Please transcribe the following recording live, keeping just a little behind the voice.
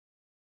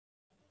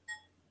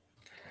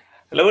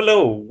Hello,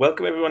 hello.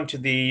 Welcome everyone to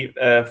the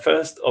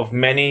first of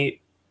many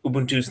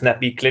Ubuntu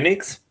Snappy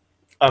Clinics.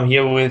 I'm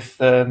here with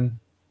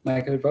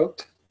Michael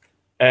Vogt.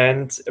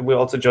 And we're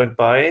also joined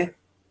by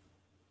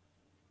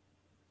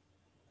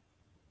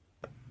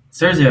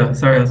Sergio.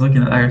 Sorry, I was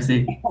looking at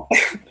IRC.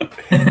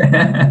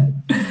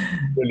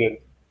 Brilliant.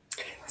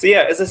 So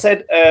yeah, as I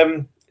said,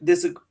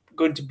 this is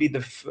going to be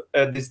the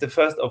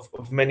first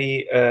of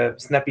many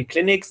Snappy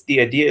Clinics.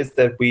 The idea is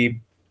that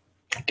we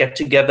get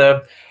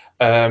together,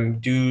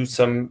 do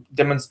some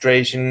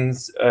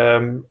demonstrations,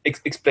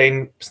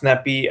 explain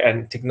Snappy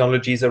and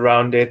technologies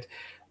around it.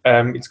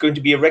 It's going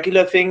to be a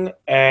regular thing,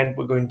 and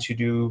we're going to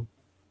do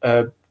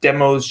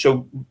demos,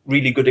 show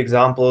really good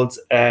examples,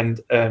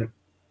 and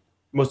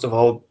most of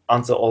all,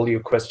 answer all your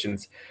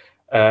questions.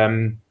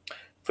 For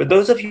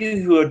those of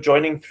you who are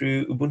joining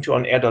through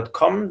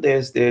ubuntuonair.com,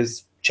 there's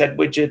this chat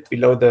widget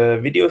below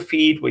the video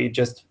feed where you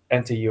just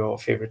enter your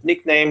favorite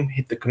nickname,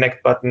 hit the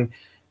connect button,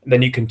 and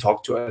then you can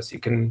talk to us. You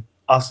can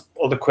ask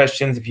all the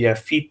questions. If you have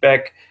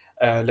feedback,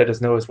 let us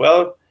know as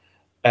well.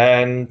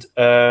 And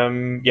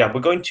yeah, we're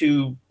going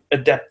to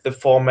adapt the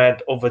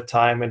format over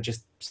time and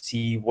just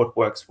see what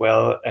works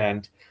well,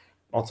 and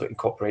also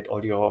incorporate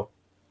all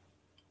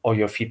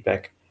your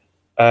feedback.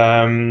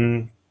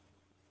 Right.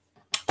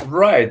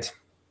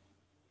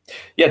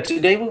 Yeah,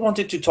 today we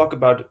wanted to talk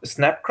about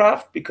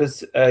snapcraft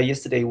because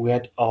yesterday we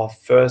had our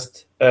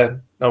first,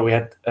 we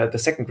had the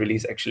second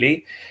release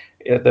actually,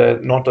 the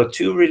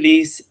 0.2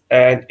 release,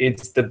 and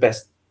it's the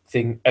best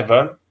thing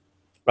ever,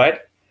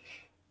 right?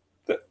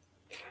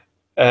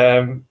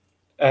 So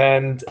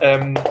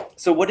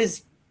what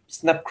is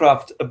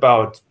snapcraft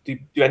about? Do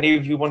any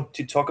of you want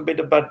to talk a bit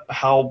about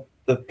how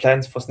the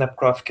plans for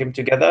snapcraft came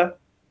together?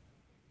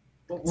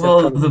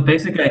 Well, the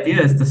basic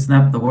idea is to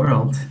snap the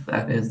world.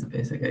 That is the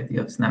basic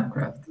idea of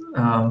snapcraft.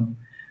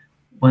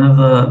 One of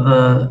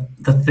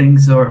the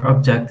things or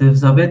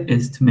objectives of it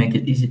is to make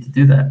it easy to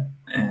do that,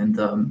 and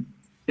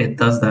it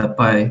does that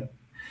by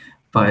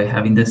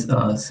having this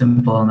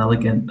simple and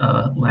elegant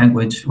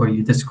language where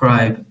you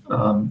describe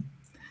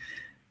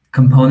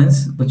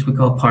components, which we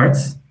call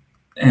parts,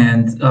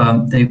 and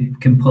they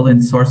can pull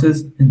in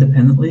sources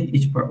independently.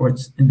 Each part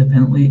works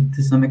independently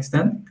to some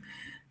extent,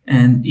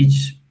 and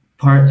each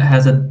part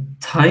has a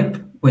type,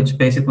 which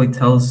basically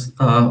tells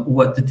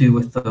what to do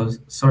with those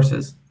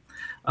sources.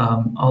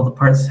 All the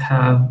parts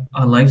have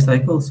a life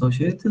cycle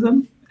associated to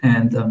them,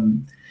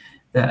 and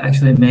that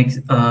actually makes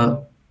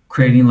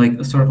creating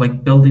like sort of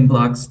like building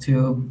blocks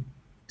to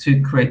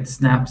create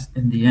snaps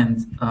in the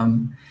end.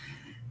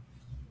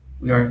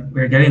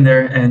 We're getting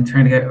there and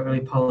trying to get a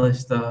really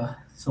polished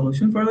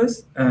solution for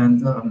this,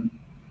 and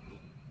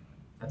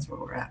that's where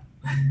we're at.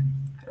 I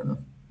don't know if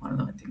I want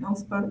to know anything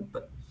else about it,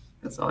 but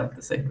that's all I have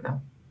to say for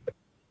now.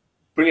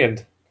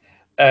 Brilliant.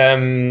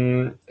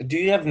 Do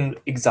you have an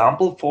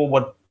example for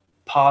what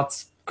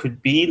parts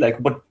could be? Like,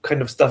 what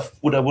kind of stuff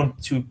would I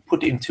want to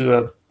put into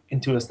a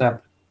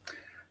snap?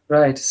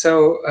 Right.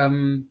 So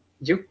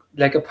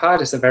like a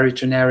part is a very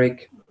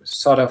generic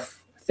sort of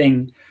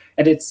thing,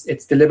 and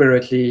it's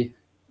deliberately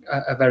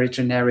a very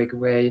generic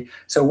way.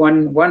 So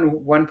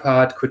one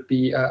part could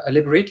be a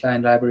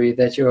libreadline library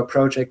that your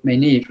project may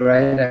need,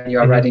 right? And you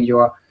are writing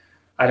your,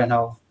 I don't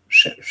know,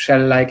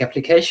 shell-like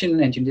application,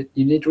 and you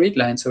need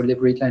readline. So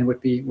libreadline would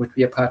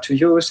be a part to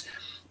use,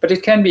 but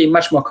it can be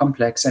much more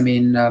complex. I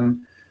mean,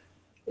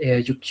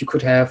 you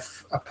could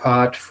have a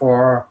part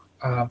for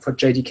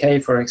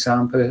JDK, for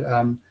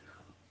example,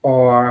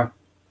 or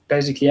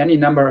basically any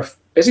number of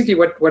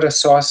what a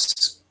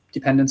source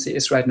dependency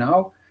is right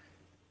now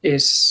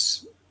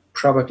is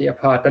probably a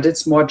part, but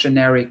it's more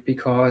generic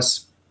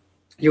because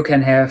you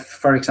can have,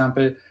 for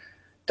example,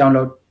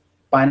 download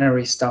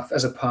binary stuff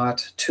as a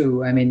part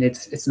too. I mean,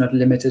 it's not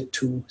limited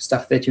to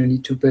stuff that you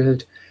need to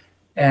build,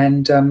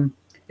 and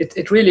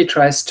it really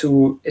tries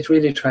to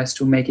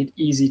make it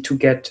easy to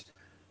get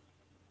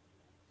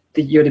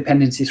your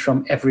dependencies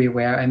from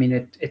everywhere. I mean,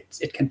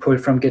 it can pull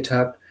from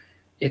GitHub,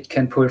 it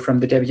can pull from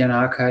the Debian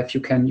archive. You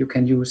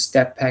can use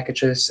step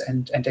packages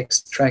and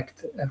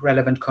extract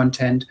relevant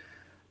content.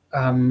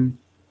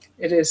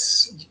 It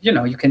is,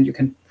 you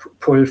can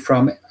pull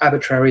from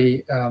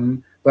arbitrary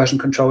version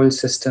control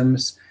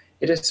systems.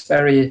 It is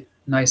very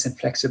nice and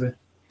flexible.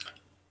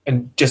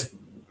 And just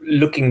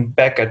looking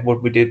back at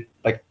what we did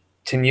like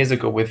 10 years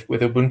ago with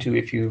Ubuntu,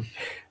 if you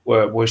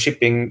were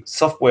shipping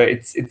software,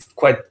 it's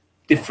quite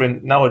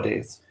different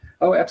nowadays.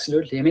 Oh,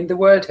 absolutely. I mean, the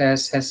world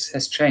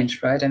has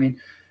changed, right? I mean,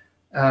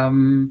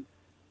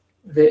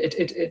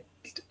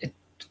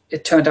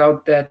 it turned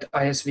out that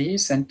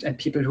ISVs and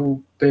people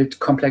who build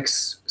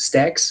complex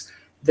stacks,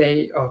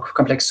 or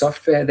complex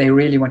software, they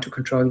really want to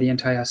control the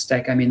entire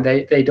stack. I mean,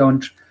 they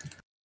don't.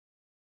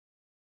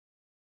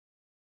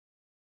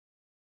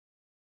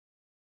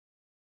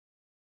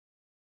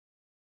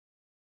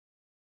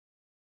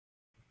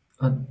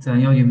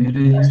 Daniel, you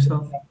muted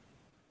yourself.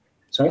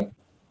 Sorry?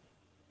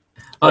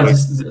 Oh,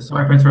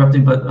 sorry for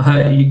interrupting, but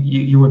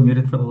you were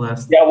muted for the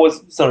last. Yeah, I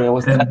was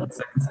 10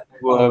 seconds.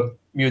 You were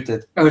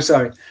muted. Oh,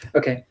 sorry.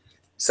 Okay.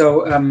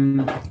 So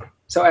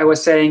So I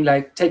was saying,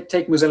 like, take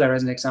Mozilla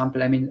as an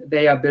example. I mean,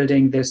 they are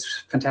building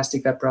this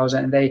fantastic web browser,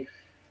 and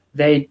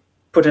they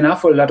put an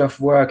awful lot of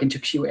work into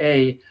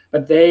QA,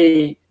 but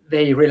they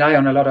rely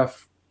on a lot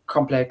of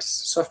complex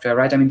software,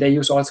 right? I mean, they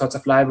use all sorts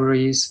of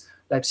libraries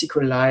like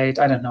SQLite,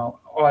 I don't know,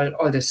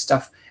 all this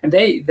stuff, and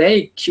they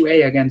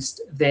QA against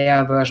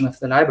their version of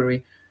the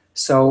library.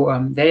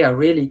 So they are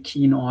really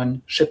keen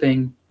on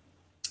shipping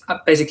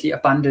basically a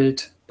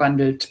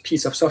bundled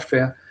piece of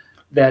software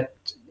that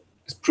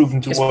is proven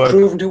to work.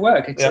 Proven to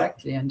work,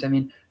 exactly. Yeah. And I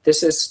mean,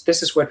 this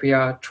is what we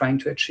are trying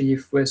to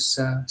achieve with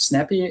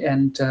Snappy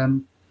and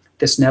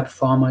the Snap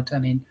format. I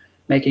mean,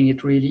 making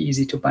it really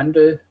easy to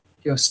bundle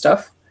your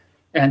stuff.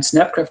 And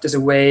Snapcraft is a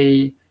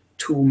way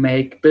to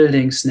make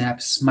building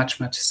snaps much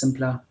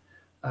simpler.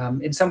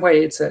 In some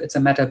way, it's a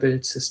meta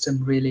build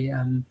system, really.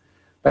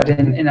 But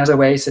in other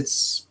ways,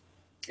 it's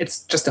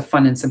just a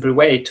fun and simple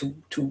way to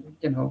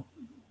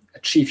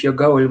achieve your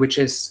goal, which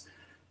is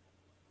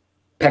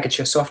package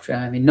your software.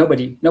 I mean,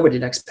 nobody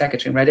likes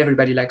packaging, right?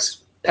 Everybody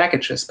likes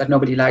packages, but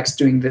nobody likes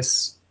doing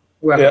this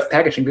work of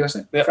packaging because,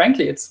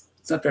 frankly, it's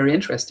not very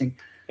interesting.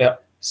 Yeah.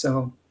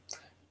 So,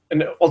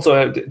 and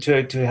also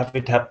to have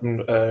it happen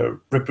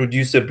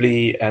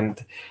reproducibly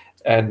and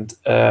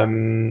I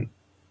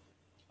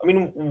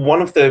mean,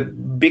 one of the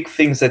big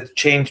things that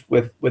changed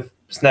with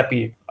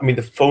Snappy, I mean,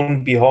 the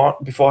phone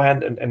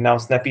beforehand and now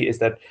Snappy, is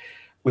that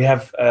we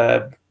have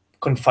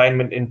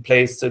confinement in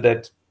place so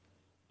that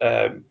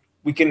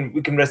we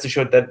can rest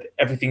assured that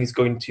everything is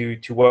going to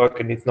work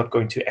and it's not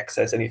going to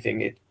access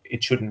anything it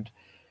shouldn't.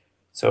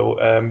 So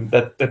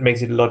that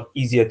makes it a lot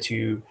easier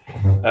to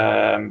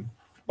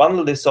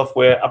bundle this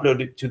software,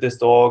 upload it to the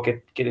store,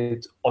 get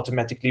it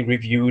automatically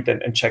reviewed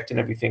and checked and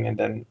everything, and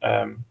then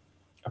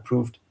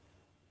approved.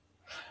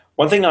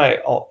 One thing I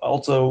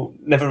also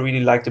never really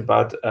liked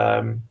about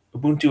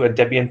Ubuntu and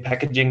Debian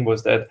packaging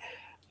was that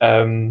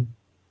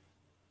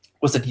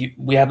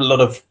we had a lot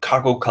of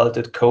cargo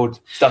culted code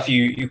stuff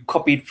you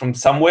copied from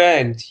somewhere,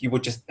 and you were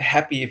just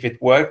happy if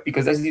it worked,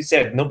 because, as you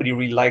said, nobody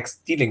really likes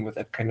dealing with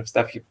that kind of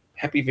stuff. You're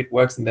happy if it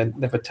works and then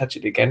never touch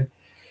it again.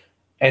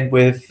 And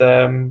with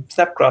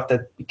Snapcraft,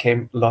 that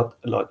became a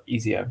lot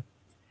easier.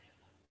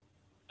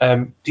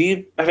 Do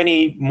you have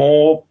any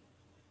more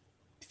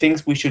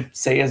things we should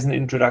say as an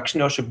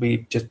introduction, or should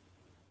we just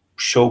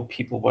show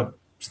people what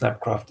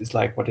Snapcraft is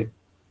like, what it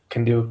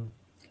can do?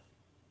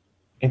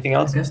 Anything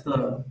else? I guess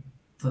the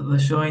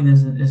showing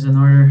is in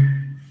order.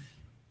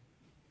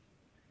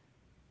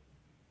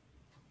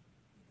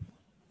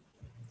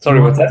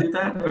 Sorry, what's that? Do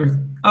that? Or,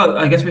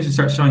 I guess we should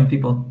start showing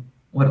people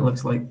what it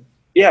looks like.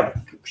 Yeah,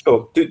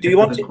 sure. Do you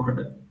want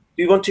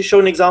to show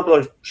an example,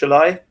 or shall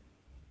I?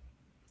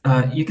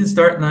 You can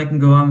start, and I can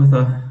go on with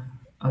a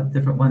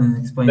different one and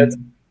explain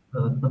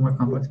the more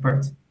complex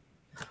parts.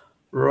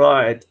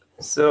 Right.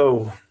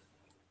 So,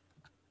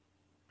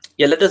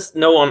 yeah, let us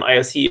know on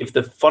IRC if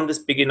the font is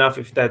big enough,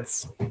 if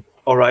that's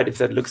all right, if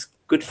that looks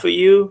good for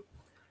you.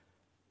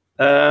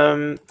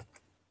 Okay.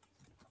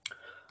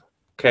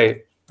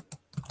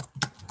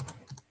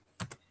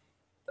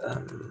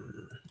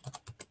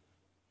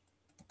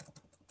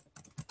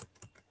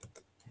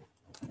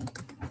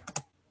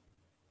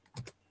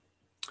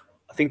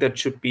 I think that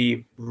should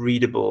be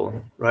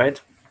readable, right?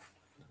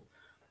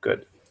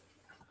 Good.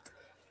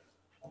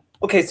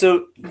 Okay,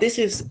 so this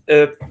is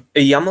a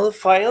YAML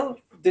file.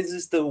 This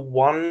is the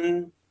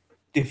one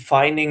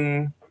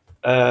defining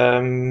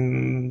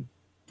file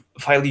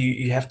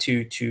you have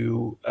to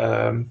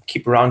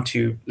keep around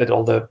to let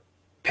all the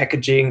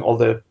packaging, all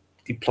the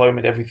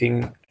deployment,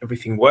 everything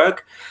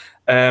work.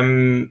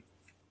 The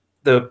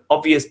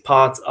obvious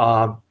parts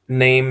are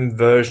name,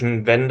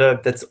 version,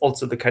 vendor. That's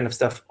also the kind of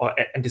stuff,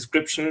 and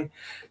description.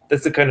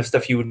 That's the kind of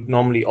stuff you would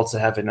normally also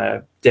have in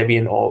a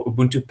Debian or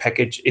Ubuntu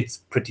package. It's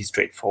pretty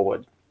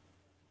straightforward.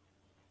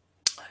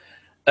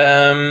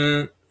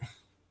 Do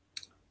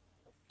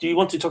you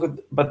want to talk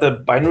about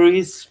the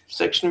binaries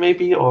section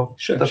maybe, or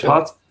sure,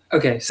 parts?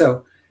 Okay,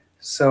 so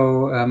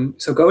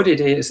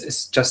GoDD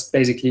is just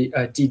basically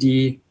a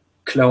DD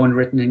clone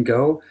written in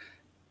Go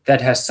that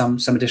has some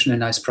additional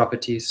nice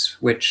properties,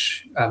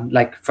 which,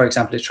 like, for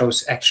example, it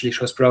actually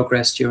shows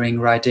progress during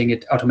writing.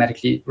 It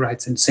automatically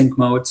writes in sync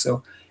mode,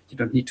 so you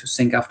don't need to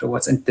sync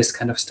afterwards, and this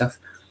kind of stuff.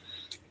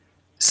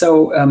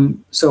 So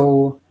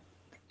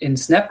in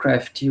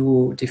Snapcraft,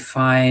 you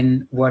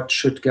define what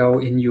should go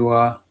in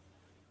your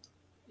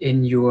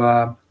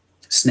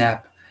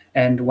snap,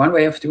 and one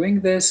way of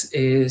doing this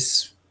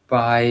is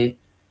by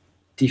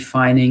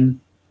defining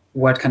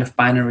what kind of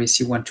binaries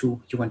you want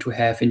to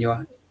have in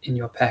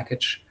your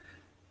package.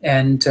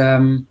 And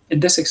in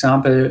this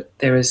example,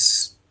 there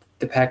is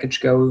the package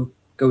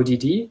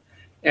GoDD,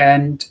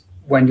 and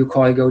when you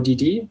call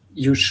GoDD,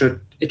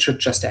 it should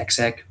just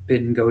exec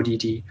bin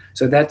GoDD.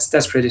 So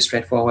that's pretty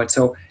straightforward.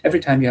 So every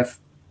time you have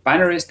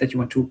binaries that you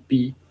want to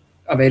be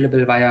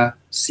available via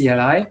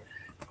CLI,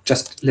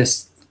 just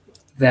list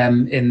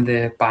them in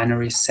the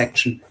binaries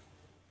section.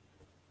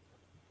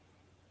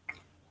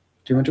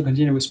 Do you want to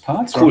continue with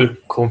parts? Cool.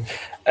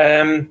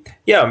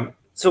 Yeah.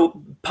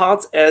 So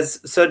parts, as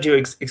Sergio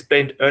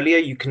explained earlier,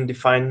 you can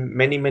define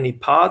many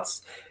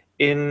parts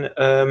in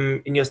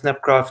your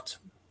snapcraft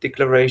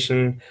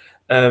declaration.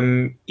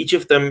 Each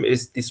of them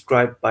is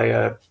described by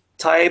a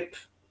type,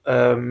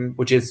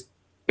 which is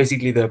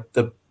basically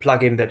the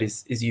plugin that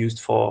is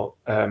used for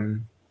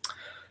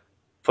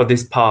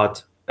this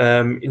part.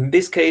 In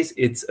this case,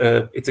 it's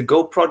a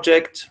Go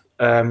project.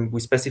 We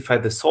specify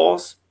the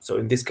source. So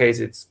in this case,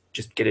 it's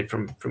just get it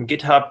from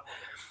GitHub,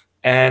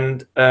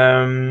 and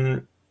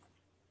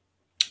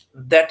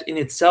that in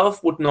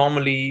itself would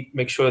normally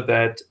make sure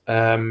that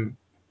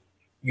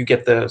you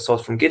get the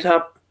source from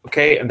GitHub,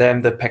 okay, and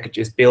then the package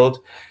is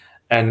built,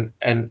 and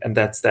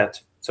that's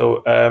that.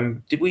 So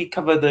did we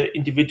cover the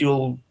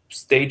individual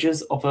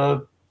stages of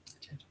a?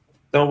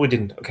 No, we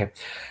didn't. Okay.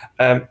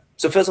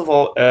 So first of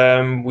all,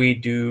 we're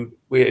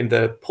in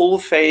the pull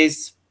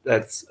phase.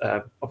 That's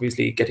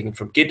obviously getting it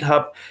from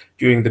GitHub.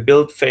 During the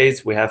build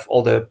phase, we have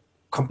all the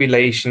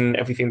compilation,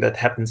 everything that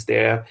happens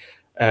there.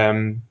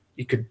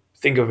 You could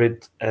think of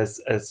it as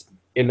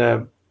in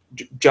the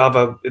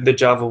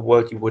Java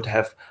world, you would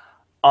have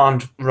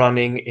aren't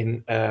running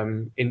in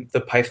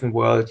the Python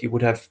world. You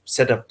would have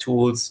set up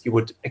tools. You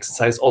would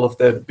exercise all of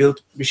the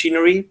build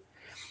machinery.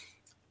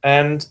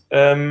 And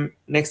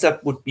next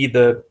up would be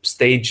the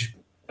stage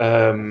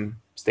where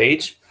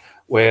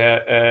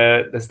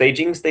the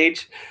staging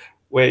stage,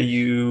 where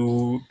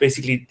you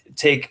basically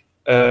take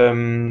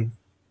for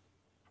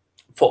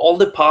all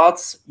the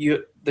parts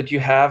that you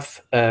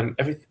have,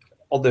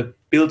 all the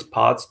build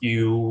parts,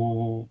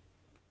 you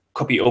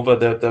copy over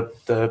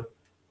the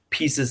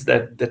pieces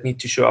that need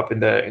to show up in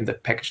the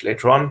package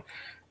later on,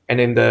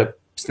 and in the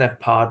snap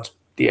part,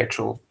 the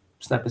actual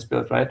snap is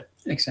built, right?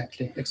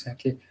 Exactly.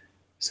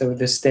 So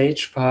the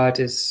stage part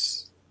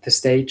is the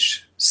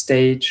staging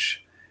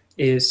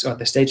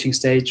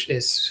stage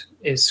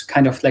is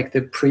kind of like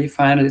the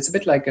pre-final. It's a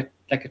bit like a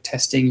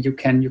testing. You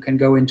can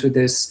go into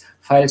this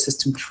file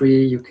system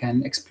tree, you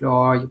can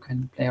explore, you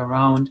can play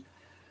around,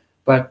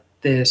 but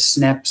the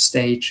snap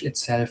stage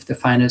itself, the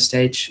final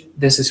stage,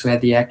 this is where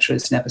the actual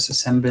snap is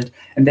assembled,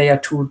 and they are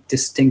two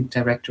distinct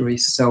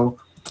directories. So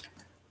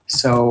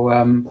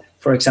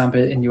for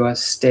example, in your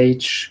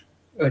stage,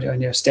 or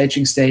in your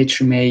staging stage,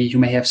 you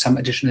may have some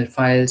additional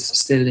files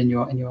still in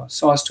your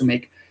source to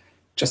make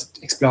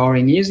just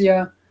exploring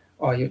easier,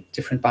 or your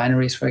different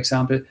binaries, for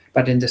example.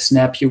 But in the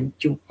snap, you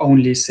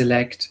only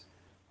select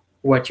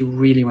what you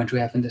really want to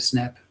have in the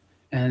snap,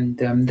 and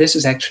this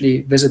is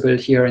actually visible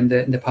here in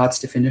the parts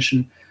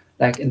definition.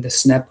 Like in the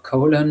snap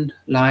colon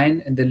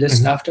line in the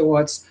list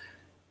afterwards,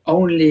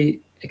 only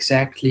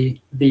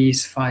exactly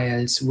these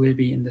files will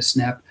be in the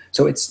snap.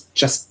 So it's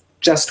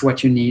just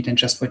what you need and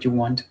just what you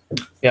want.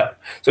 Yeah.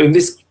 So in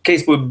this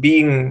case, we're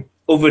being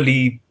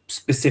overly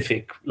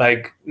specific.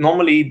 Like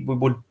normally we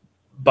would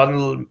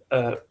bundle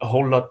a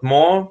whole lot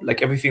more,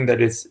 like everything that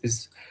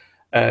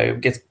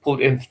gets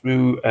pulled in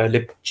through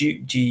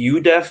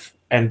libgudev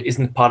and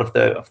isn't part of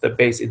the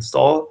base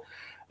install.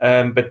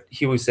 But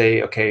here we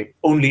say, okay,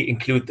 only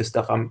include the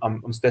stuff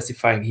I'm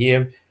specifying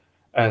here.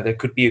 There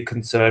could be a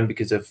concern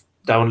because of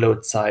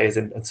download size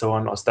and so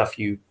on, or stuff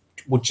you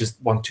would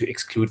just want to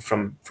exclude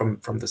from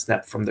the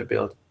snap, from the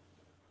build.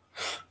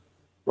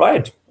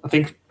 Right. I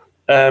think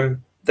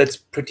that's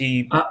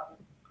pretty. I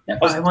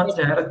want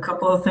to add a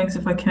couple of things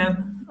if I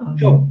can.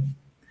 Sure.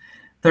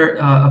 There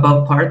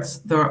about parts.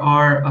 There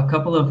are a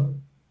couple of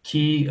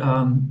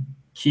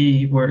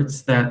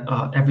keywords that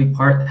every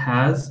part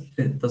has.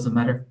 It doesn't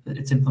matter if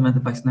it's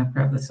implemented by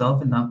Snapcraft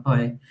itself and not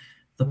by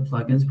the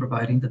plugins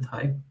providing the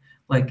type.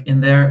 Like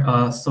in their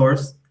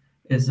source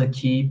is a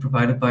key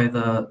provided by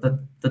the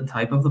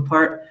type of the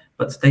part,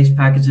 but stage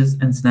packages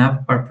and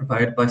snap are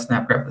provided by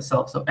Snapcraft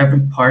itself. So every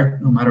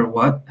part, no matter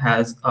what,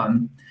 has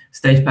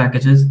stage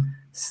packages,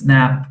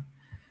 snap,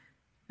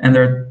 and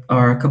there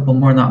are a couple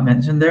more not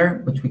mentioned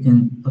there, which we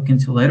can look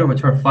into later,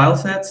 which are file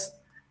sets.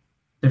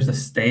 There's a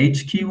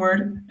stage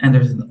keyword, and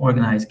there's an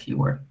organize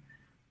keyword.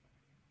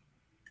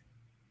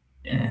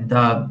 And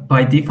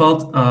by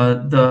default,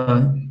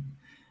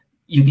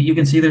 you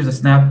can see there's a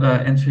snap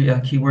entry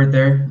keyword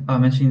there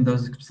mentioning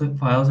those specific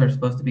files are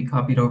supposed to be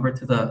copied over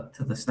to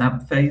the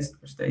snap phase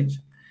or stage.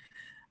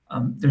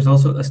 There's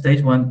also a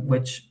stage one,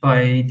 which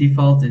by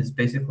default is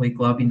basically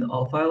globbing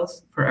all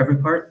files for every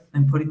part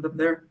and putting them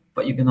there.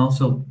 But you can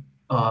also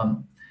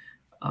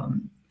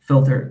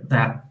filter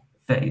that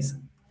phase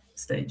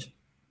stage.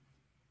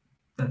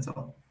 That's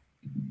all.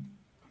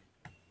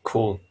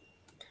 Cool.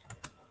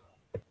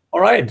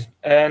 All right,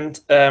 and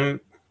I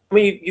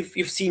mean,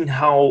 you've seen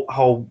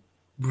how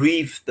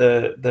brief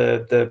the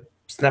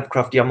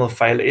Snapcraft YAML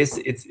file is.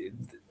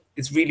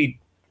 It's really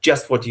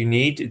just what you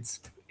need.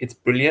 It's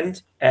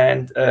brilliant,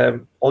 and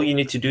all you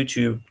need to do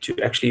to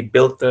actually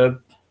build the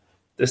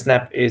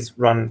snap is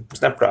run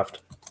snapcraft.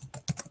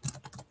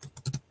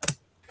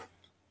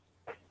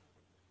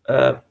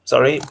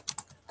 Sorry.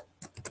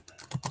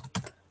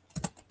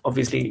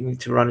 Obviously, you need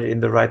to run it in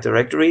the right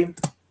directory.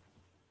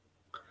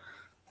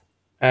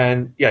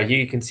 And yeah, here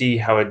you can see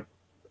how it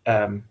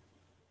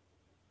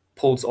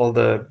pulls all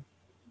the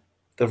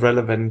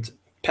relevant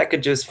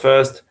packages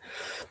first.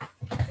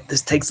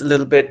 This takes a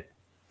little bit.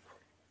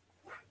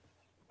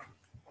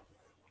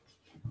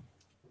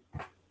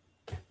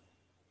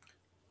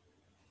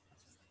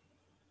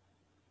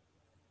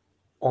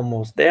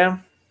 Almost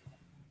there.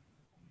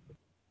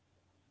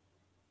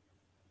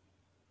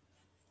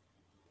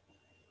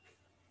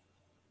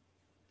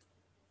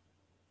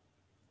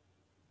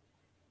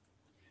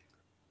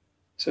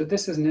 So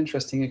this is an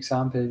interesting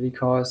example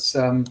because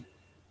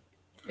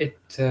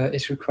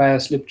it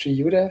requires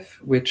libgudev,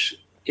 which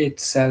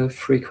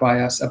itself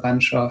requires a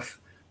bunch of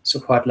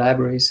support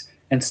libraries.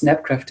 And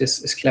Snapcraft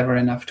is clever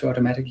enough to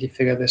automatically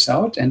figure this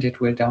out, and it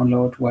will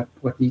download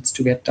what needs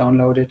to get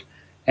downloaded,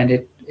 and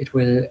it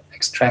will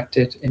extract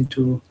it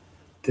into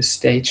the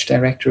stage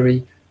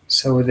directory,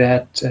 so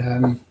that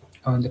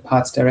on the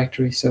parts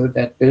directory, so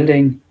that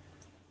building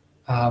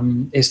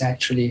is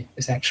actually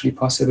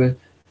possible.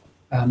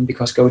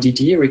 Because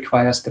GoDD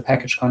requires the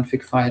package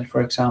config file, for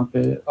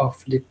example,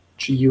 of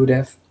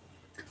libgudev,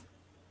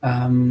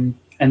 and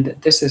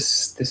this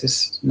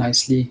is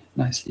nicely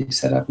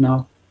set up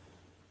now.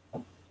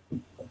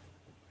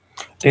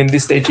 In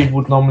this stage, it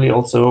would normally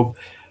also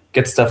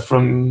get stuff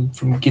from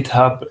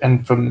GitHub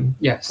and from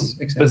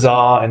exactly.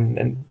 Bazaar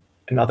and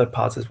other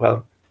parts as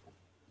well.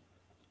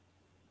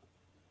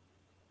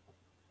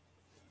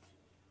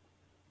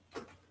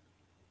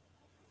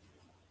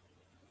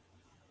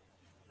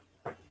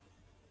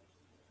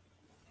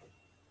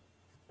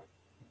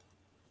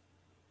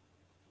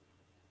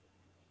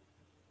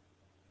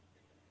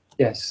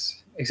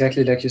 Yes,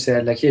 exactly like you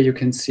said. Like here you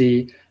can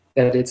see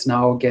that it's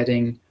now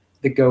getting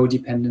the Go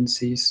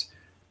dependencies.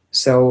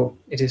 So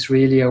it is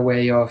really a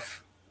way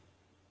of,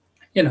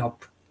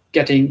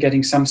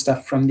 getting some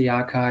stuff from the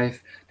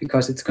archive,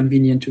 because it's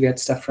convenient to get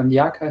stuff from the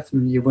archive,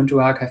 from the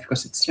Ubuntu archive,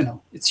 because it's,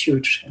 it's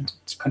huge and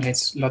it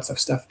contains lots of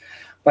stuff.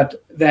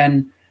 But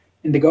then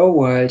in the Go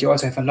world, you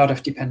also have a lot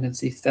of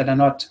dependencies that are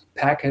not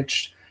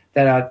packaged,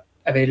 that are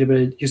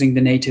available using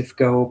the native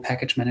Go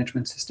package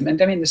management system. And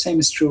I mean, the same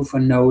is true for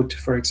Node,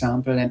 for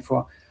example, and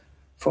for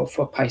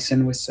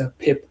Python with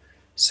pip.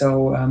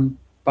 So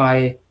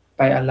by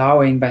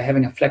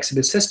having a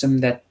flexible system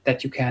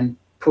that you can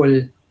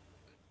pull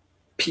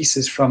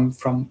pieces from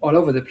all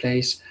over the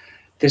place,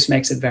 this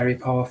makes it very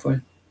powerful.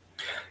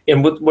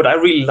 And what I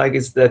really like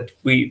is that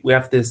we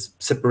have this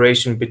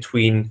separation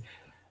between,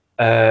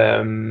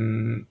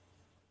 for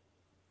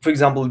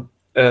example,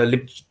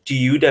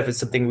 libgudev is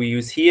something we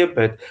use here,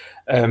 but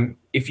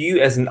if you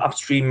as an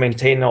upstream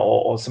maintainer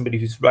or somebody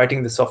who's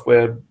writing the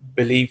software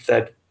believe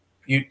that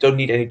you don't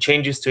need any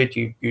changes to it,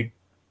 you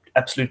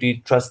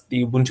absolutely trust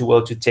the Ubuntu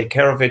world to take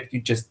care of it, you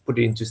just put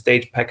it into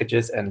stage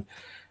packages and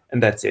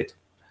that's it.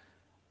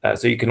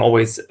 So you can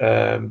always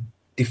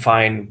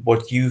define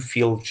what you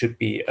feel should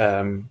be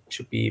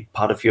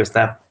part of your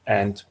snap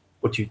and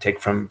what you take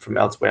from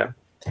elsewhere.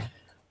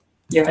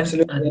 Yeah,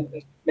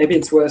 absolutely. Maybe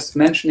it's worth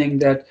mentioning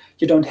that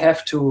you don't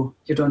have to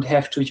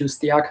use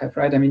the archive,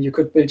 right? I mean, you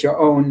could build your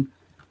own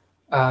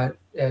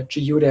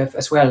gudev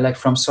as well, like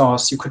from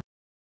source. You could,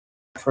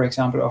 for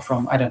example, or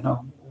from, I don't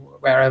know,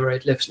 wherever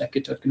it lives, like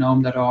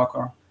git.gnome.org,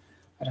 or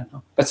I don't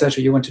know. But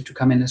Sergio, you wanted to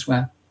come in as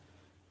well.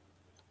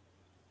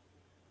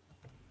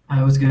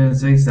 I was going to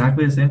say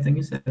exactly the same thing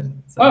you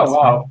said. So oh,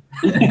 wow.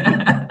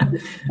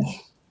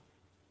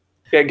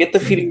 Yeah, I get the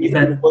feeling you've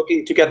been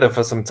working together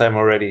for some time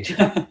already.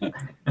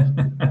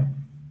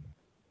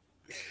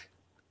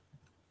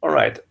 All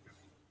right.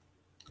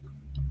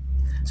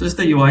 So just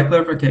a UI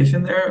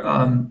clarification there.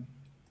 I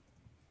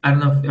don't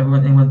know if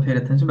anyone paid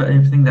attention, but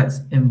everything that's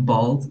in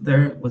bold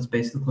there was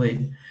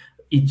basically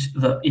each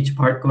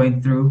part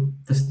going through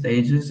the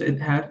stages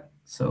it had.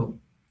 So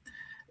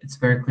it's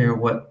very clear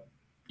what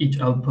each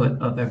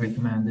output of every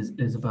command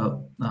is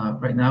about.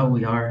 Right now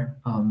we are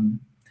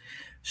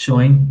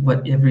showing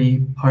what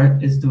every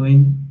part is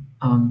doing.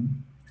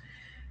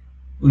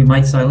 We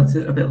might silence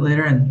it a bit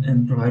later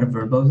and provide a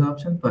verbose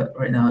option, but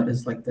right now it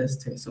is like this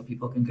too, so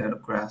people can get a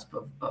grasp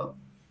of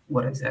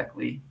what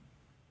exactly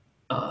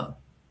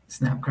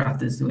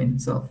Snapcraft is doing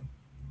itself.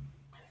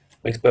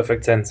 Makes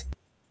perfect sense.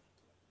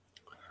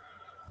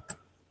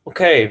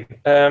 Okay,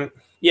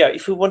 yeah,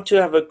 if we want to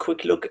have a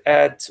quick look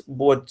at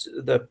what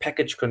the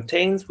package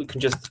contains, we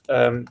can just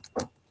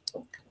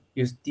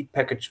use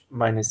dpackage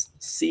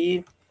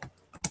 -c,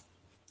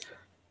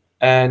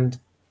 and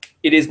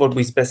it is what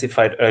we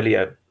specified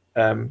earlier.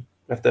 We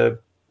have the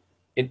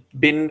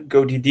bin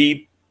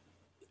GoDD,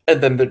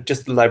 and then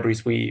just the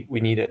libraries we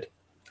needed.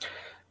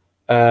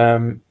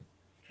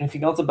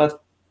 Anything else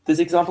about this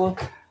example?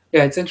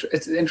 Yeah,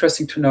 it's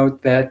interesting to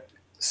note that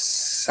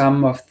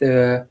some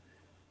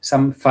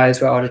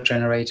files were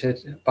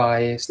auto-generated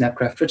by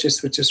Snapcraft,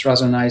 which is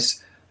rather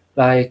nice.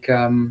 Like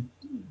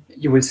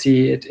you will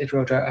see it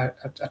wrote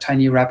a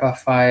tiny wrapper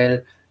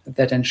file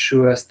that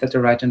ensures that the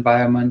right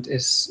environment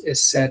is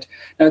set.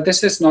 Now,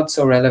 this is not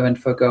so relevant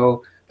for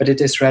Go, but it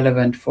is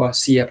relevant for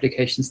C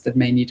applications that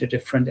may need a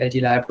different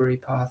LD library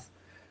path.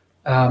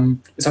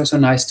 It's also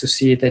nice to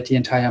see that the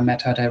entire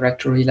meta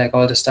directory, like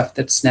all the stuff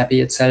that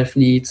Snappy itself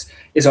needs,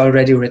 is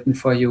already written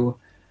for you.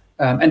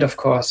 And of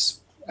course,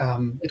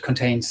 it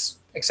contains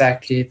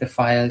exactly the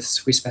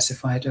files we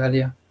specified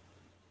earlier.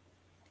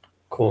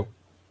 Cool.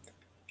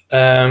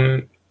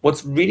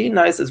 What's really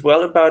nice as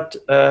well about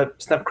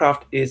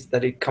Snapcraft is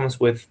that it comes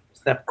with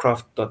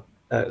snapcraft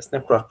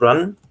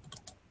run.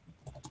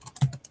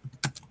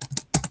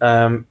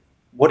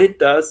 What it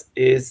does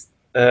is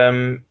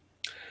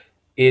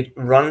it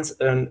runs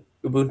an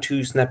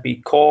Ubuntu Snappy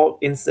core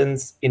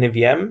instance in a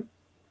VM,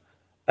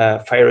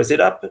 fires it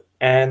up,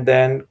 and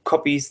then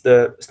copies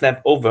the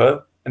snap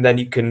over, and then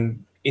you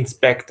can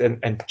inspect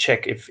and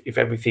check if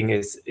everything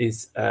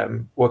is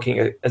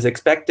working as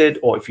expected,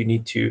 or if you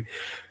need to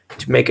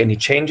make any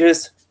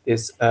changes.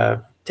 This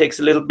takes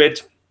a little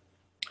bit.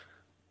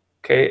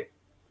 Okay,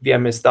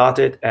 VM is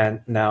started,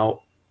 and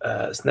now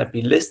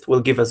Snappy list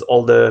will give us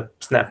all the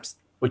snaps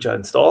which are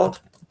installed.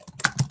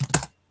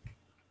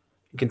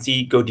 You can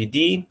see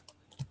GoDD,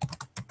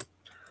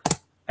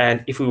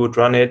 and if we would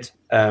run it,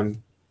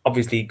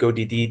 obviously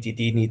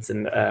GoDD needs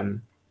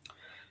an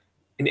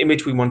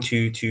image we want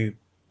to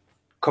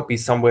copy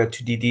somewhere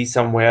to DD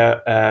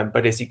somewhere,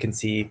 but as you can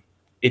see,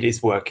 it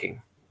is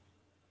working.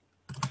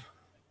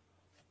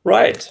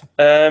 Right.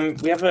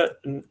 We have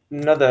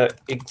another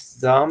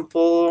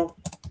example.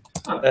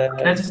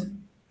 Do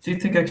you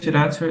think I should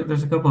answer?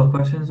 There's a couple of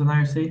questions on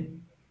IRC.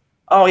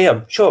 Oh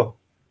yeah, sure.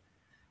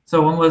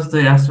 So one was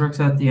the asterisk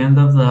at the end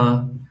of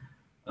the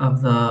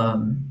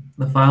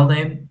file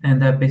name, and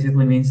that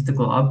basically means to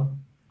glob.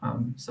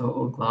 So it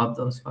will glob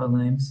those file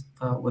names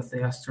with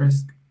the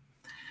asterisk.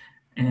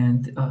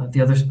 And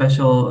the other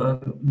special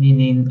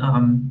meaning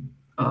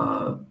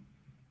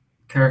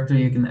character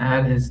you can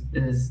add is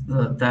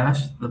the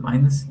dash, the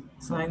minus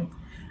sign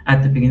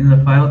at the beginning of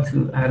the file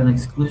to add an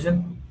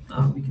exclusion.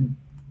 We can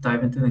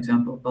dive into an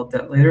example about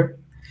that later.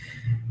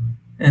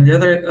 And the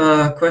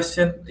other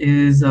question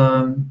is,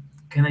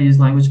 can I use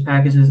language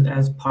packages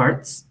as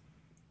parts,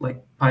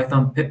 like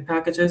Python pip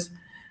packages?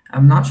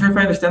 I'm not sure if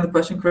I understand the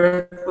question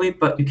correctly,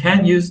 but you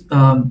can use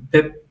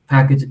pip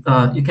package.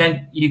 You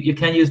can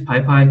use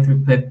PyPy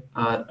through pip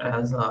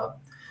as a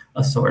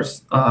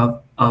source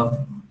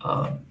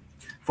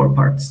for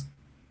parts.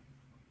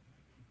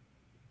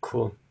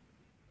 Cool.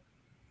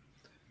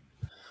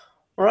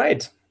 All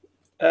right.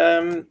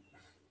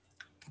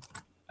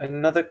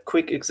 Another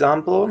quick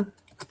example.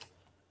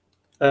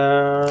 We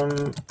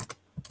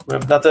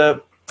have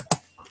another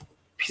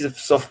piece of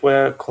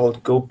software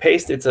called Go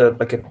Paste. It's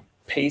like a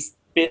paste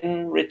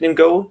bin written in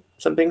Go,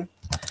 something.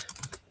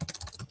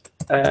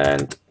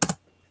 And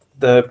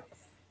the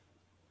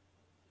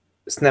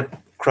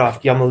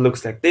Snapcraft YAML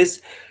looks like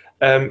this.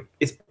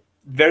 It's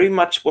very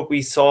much what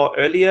we saw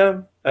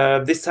earlier.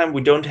 This time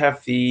we don't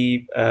have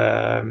the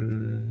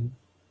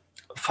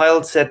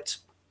file set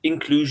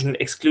inclusion,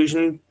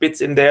 exclusion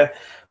bits in there,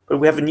 but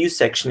we have a new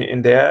section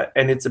in there,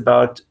 and it's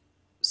about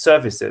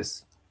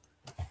services.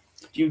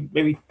 Could you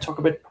maybe talk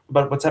a bit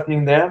about what's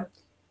happening there?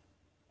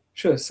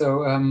 Sure.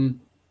 So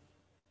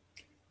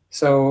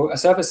a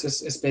service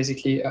is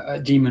basically a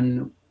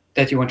daemon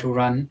that you want to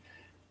run,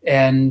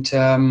 and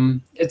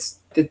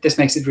this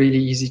makes it really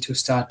easy to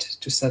start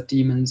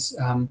daemons.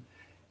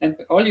 And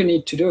all you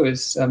need to do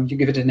is you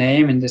give it a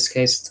name. In this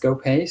case, it's Go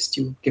Paste.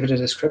 You give it a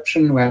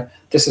description. Well,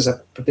 this is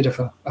a bit of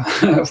a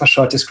of a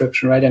short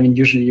description, right? I mean,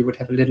 usually you would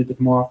have a little bit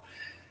more.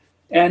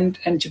 And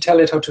you tell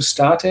it how to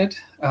start it.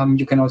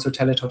 You can also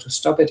tell it how to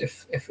stop it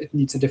if it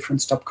needs a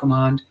different stop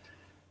command.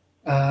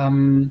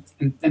 And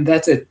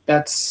that's it.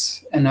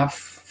 That's enough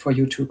for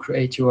you to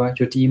create your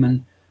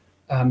daemon,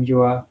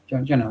 your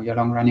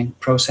long-running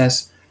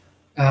process.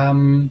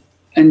 And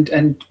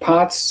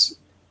parts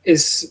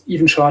is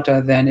even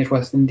shorter than it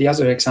was in the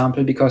other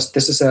example, because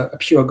this is a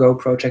pure Go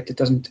project. It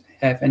doesn't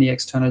have any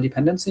external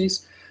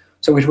dependencies,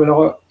 so it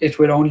will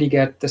only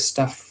get the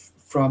stuff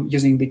from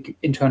using the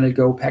internal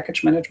Go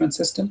package management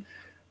system,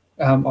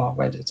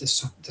 or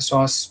the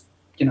source,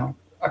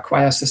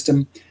 acquire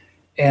system,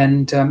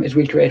 and it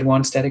will create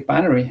one static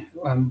binary,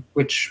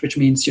 which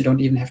means you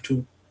don't even have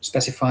to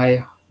specify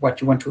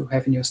what you want to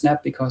have in your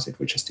snap, because it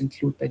will just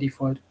include by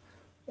default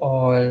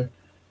all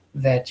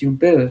that you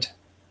build.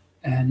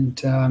 And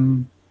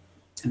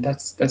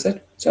that's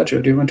it.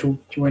 Sergio, do you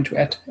want to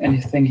add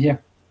anything here?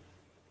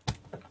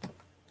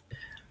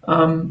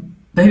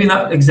 Maybe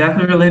not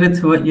exactly related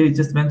to what you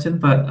just mentioned,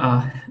 but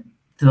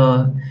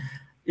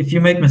if you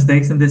make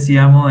mistakes in this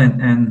YAML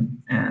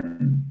and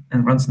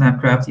run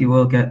Snapcraft, you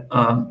will get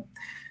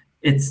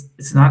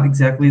it's not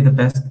exactly the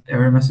best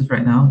error message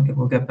right now. It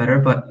will get better,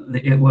 but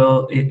it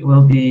will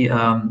be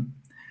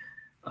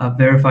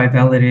verified,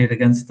 validated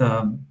against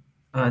a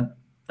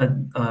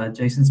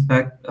JSON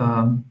spec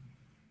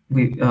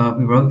we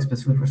wrote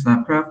specifically for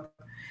Snapcraft.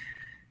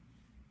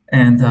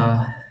 And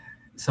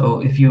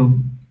so if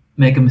you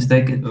make a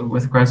mistake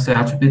with regards to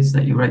attributes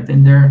that you write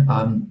in there,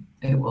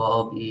 it will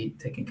all be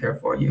taken care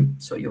of for you.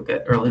 So you'll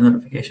get early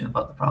notification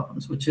about the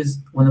problems, which is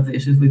one of the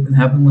issues we've been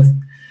having with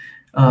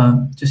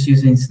just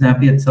using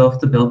Snappy itself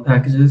to build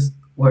packages,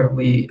 where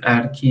we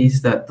add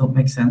keys that don't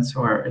make sense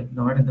or are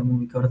ignored, and then when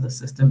we go to the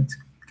system, it's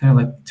kind of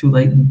like too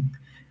late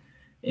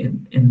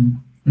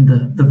in in the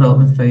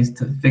development phase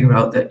to figure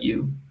out that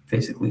you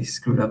basically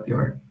screwed up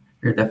your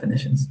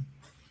definitions.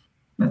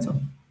 That's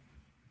all.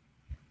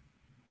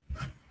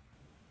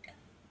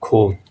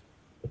 Cool.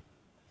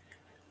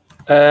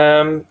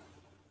 So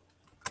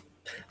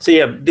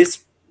yeah,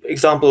 this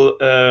example,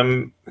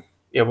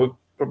 yeah, we're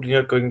probably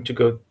not going to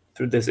go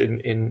through this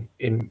in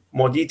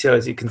more detail.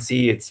 As you can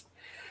see, it's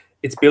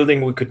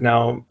building. We could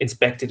now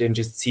inspect it and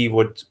just see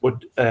what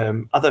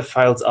other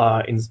files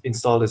are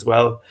installed as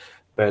well.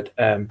 But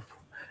the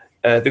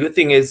good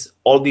thing is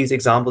all these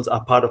examples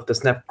are part of the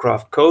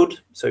snapcraft code.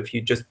 So if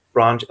you just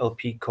branch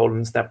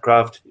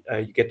lp:/snapcraft,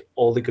 you get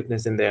all the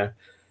goodness in there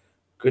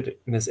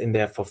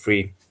for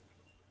free.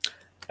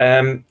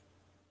 I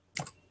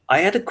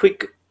had a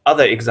quick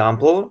other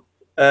example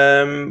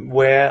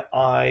where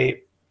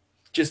I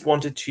just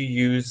wanted to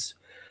use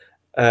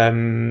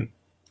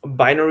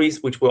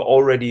binaries which were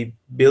already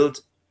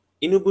built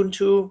in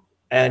Ubuntu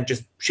and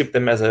just ship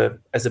them as a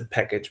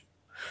package.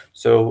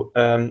 So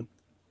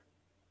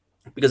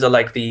because I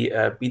like the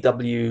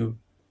bwmng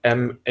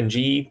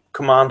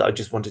command, I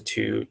just wanted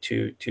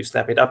to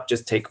snap it up,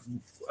 just take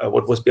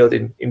what was built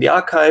in the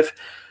archive.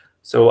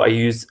 So I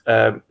use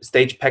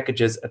stage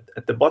packages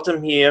at the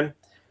bottom here,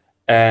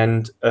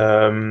 and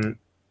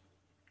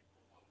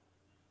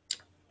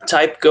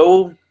type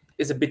go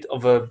is a bit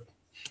of a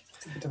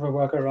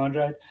workaround,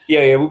 right?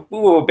 Yeah, we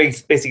were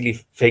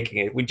basically faking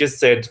it. We just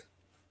said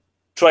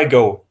try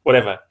go,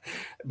 whatever,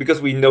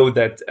 because we know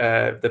that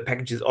the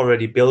package is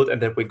already built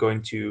and that we're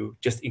going to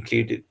just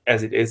include it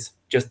as it is,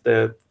 just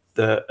the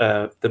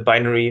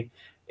binary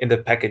in the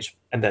package,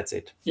 and that's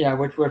it. Yeah,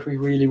 what we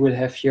really will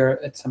have here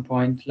at some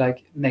point,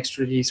 like next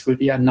release, will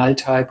be a null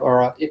type,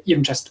 or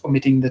even just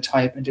omitting the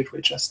type, and it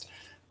will just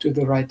do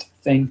the right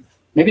thing.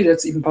 Maybe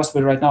that's even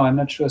possible right now. I'm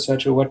not sure,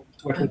 Sergio, what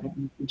will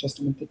happen if we just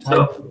omit the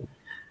type. So,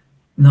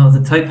 no,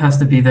 the type has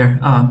to be there.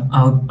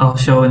 I'll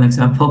show an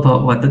example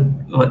about what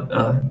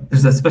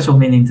there's a special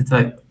meaning to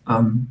type.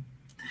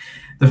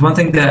 There's one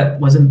thing that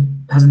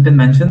hasn't been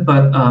mentioned,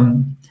 but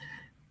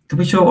did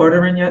we show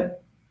ordering yet?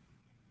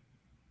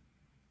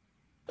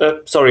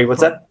 Sorry,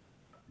 what's that?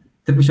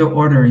 Did we show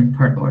ordering,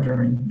 part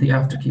ordering, the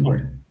after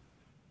keyword?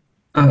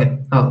 Okay,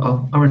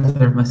 I'll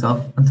reserve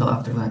myself until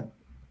after that.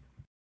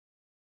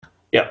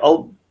 Yeah,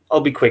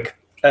 I'll be quick.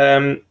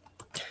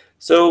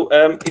 So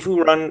if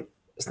we run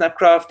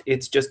snapcraft,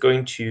 it's just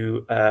going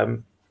to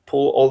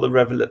pull all the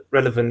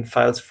relevant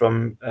files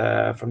from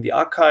the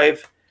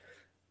archive.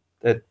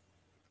 That,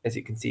 as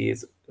you can see,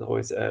 is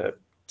always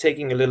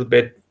taking a little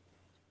bit,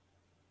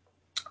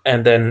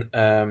 and then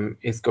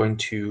it's going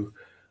to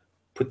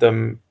put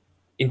them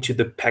into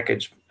the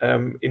package.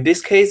 In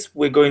this case,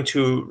 we're going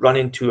to run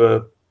into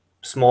a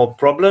small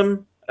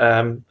problem.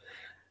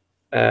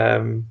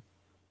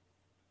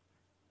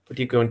 But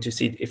you're going to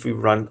see if we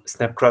run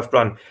snapcraft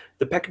run.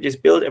 The package is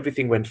built,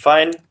 everything went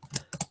fine.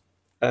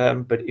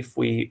 But if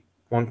we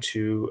want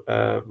to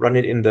run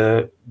it in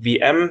the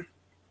VM,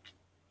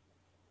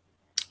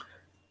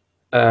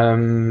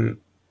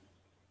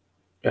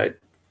 yeah, it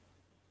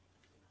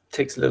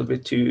takes a little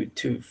bit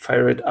to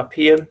fire it up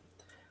here.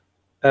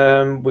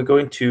 We're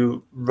going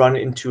to run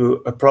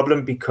into a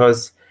problem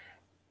because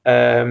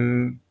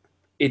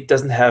it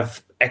doesn't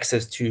have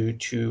access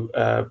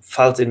to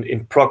files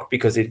in proc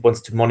because it wants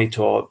to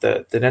monitor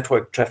the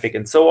network traffic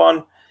and so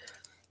on.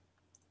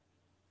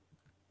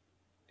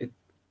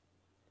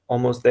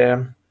 Almost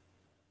there.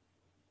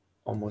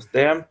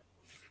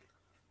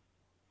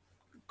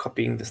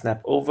 Copying the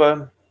snap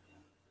over.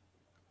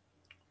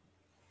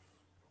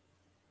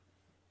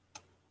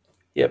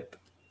 Yep.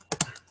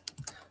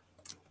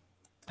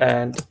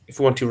 And if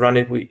we want to run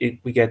it,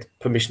 we get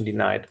permission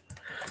denied.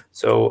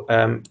 So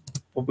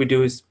what we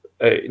do is,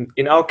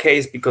 in our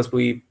case, because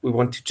we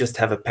want to just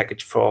have a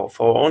package for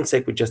our own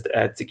sake, we just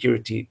add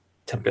security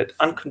template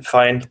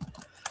unconfined,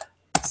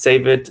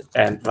 save it,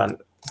 and run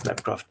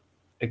snapcraft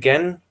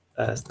again.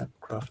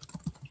 Snapcraft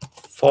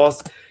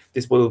force.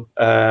 This will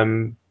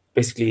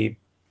basically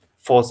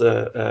force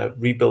a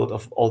rebuild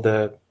of all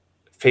the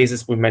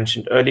phases we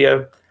mentioned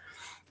earlier,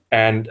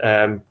 and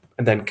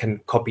then can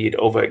copy it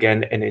over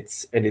again, and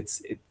it's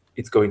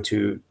going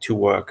to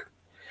work.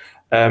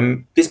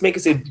 This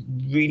makes it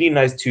really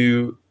nice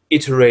to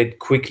iterate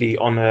quickly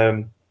on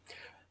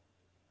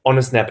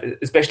a snap,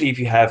 especially if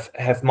you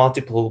have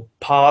multiple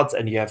parts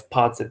and you have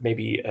parts that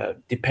maybe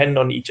depend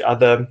on each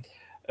other.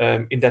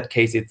 In that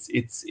case,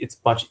 it's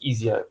much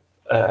easier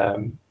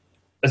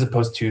as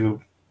opposed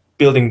to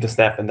building the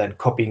snap and then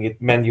copying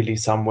it manually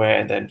somewhere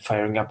and then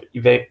firing up a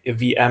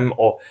VM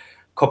or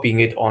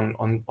copying it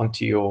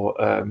onto your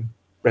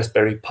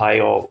Raspberry Pi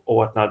or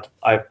whatnot.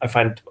 I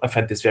find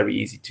this very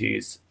easy to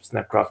use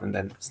snapcraft and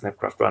then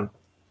snapcraft run.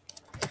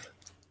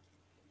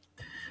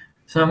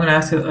 So I'm going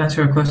to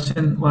answer a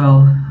question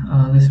while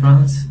this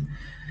runs,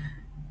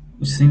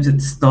 which seems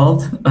it's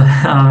stalled.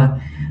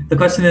 The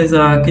question is,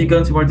 could you go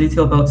into more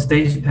detail about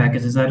stage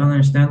packages? I don't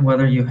understand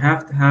whether you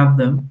have to have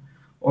them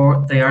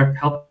or they are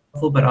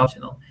helpful but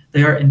optional.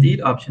 They are indeed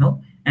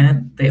optional,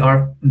 and they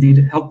are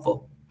indeed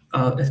helpful.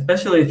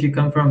 especially if you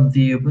come from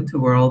the Ubuntu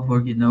world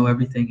where you know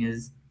everything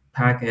is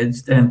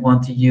packaged and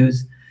want to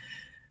use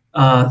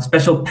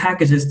special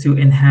packages to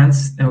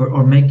enhance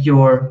or make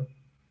your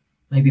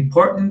maybe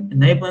port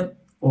enablement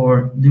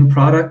or new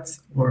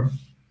products or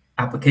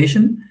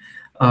application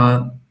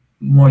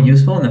more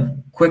useful in a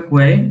quick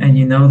way, and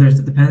you know there's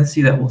a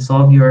dependency that will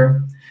solve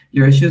your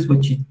issues,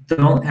 which you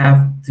don't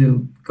have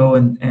to go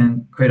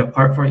and create a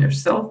part for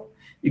yourself.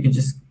 You can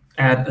just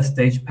add a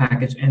stage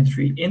package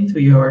entry into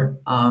your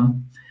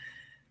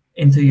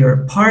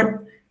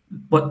part.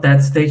 What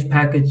that stage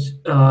package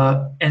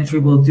entry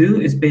will do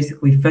is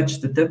basically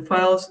fetch the zip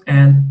files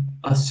and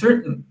to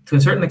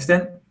a certain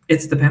extent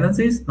its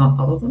dependencies, not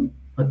all of them,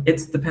 but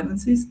its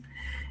dependencies,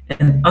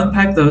 and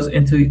unpack those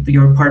into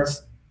your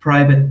part's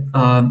private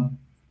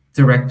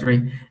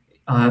directory.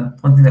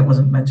 One thing that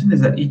wasn't mentioned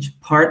is that each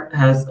part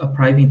has a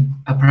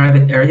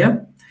private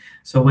area.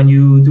 So when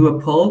you do a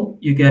pull,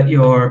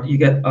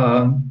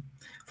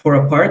 for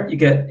a part,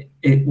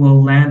 it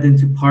will land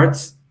into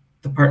parts,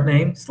 the part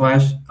name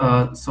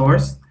 /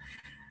 source.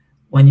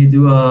 When you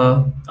do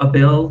a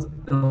build,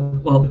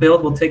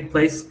 build will take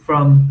place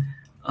from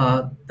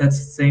that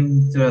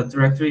same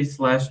directory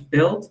 /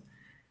 build.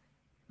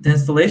 The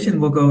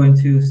installation will go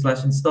into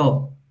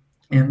 /install.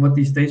 And what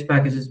these stage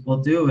packages will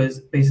do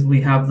is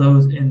basically have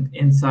those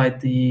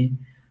inside the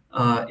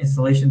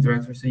installation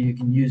directory, so you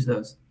can use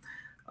those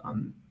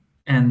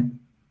and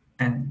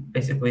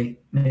basically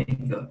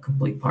make a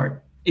complete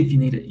part if you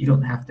need it. You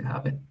don't have to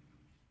have it.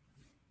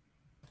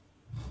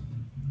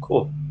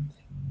 Cool.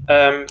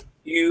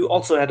 You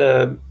also had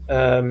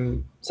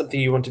something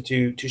you wanted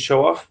to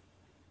show off.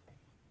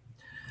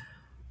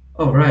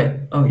 Oh, right.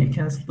 Oh, you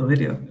canceled the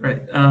video.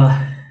 Right.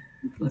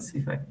 Let's see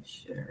if I can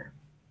share.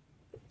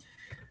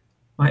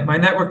 My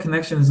network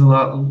connection is a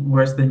lot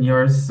worse than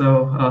yours,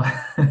 so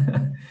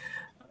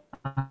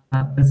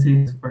let's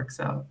see if this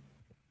works out.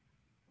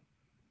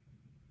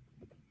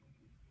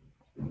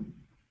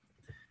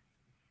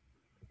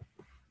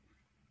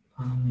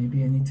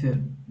 Maybe I need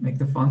to make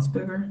the fonts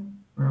bigger,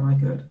 or am I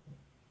good?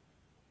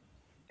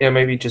 Yeah,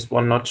 maybe just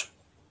one notch.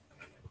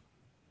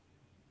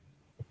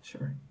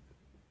 Sure.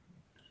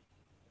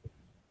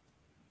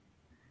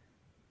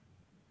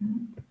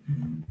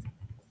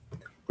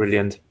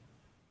 Brilliant.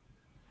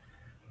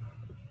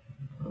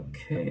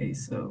 Okay,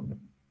 so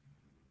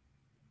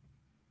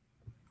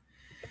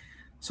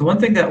one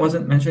thing that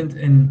wasn't mentioned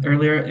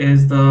earlier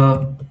is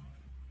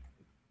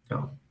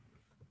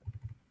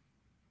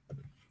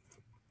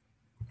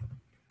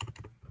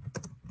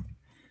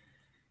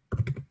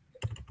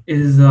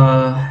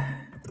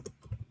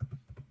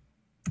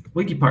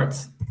wiki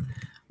parts.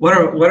 What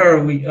are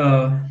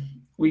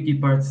wiki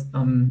parts?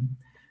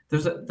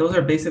 Those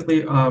are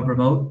basically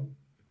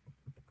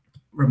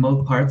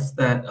remote parts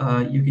that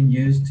you can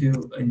use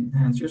to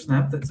enhance your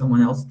snap that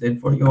someone else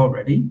did for you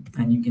already,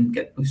 and you can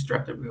get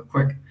bootstrapped real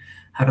quick.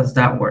 How does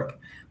that work?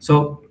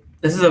 So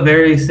this is a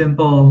very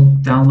simple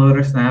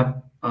downloader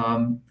snap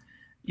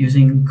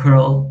using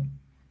curl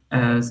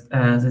as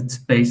its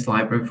base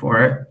library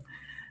for it,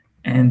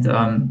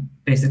 and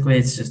basically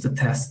it's just a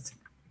test.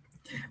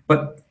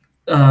 But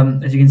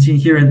as you can see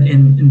here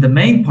in the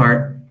main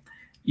part,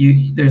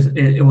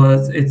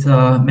 it's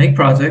a make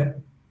project.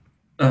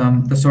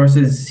 The source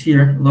is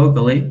here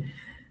locally,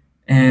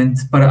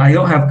 but I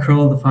don't have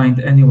curl defined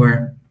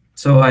anywhere.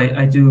 So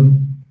I do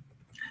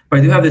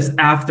have this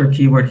after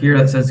keyword here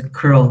that says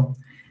curl.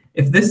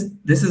 If this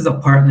is a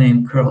part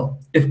name curl.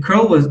 If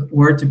curl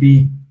were to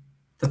be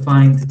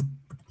defined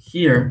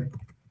here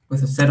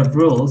with a set of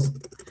rules,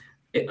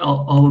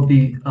 all would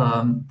be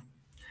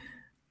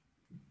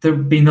there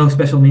would be no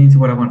special meaning to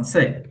what I want to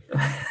say.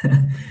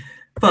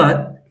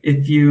 But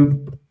if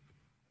you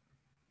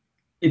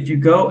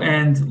go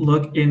and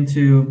look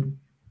into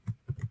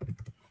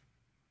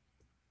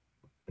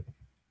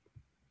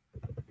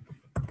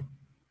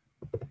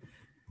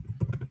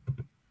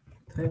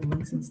do I have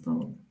links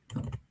installed?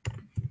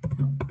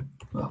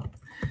 No.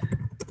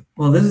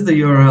 Well, this is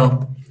the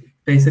URL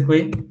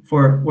basically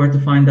for where to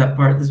find that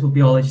part. This will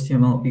be all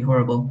HTML. It'll be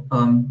horrible.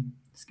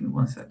 Just give me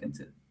 1 second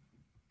to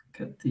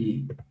get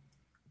the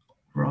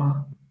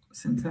raw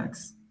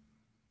syntax.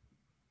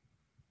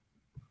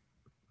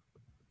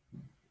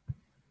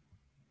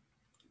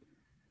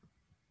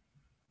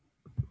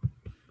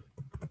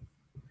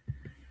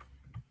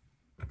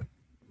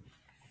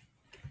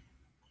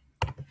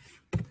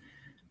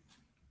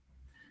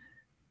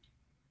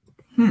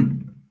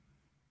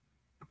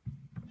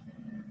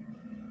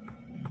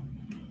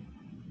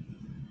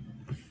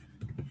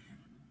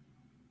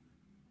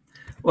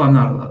 Well, I'm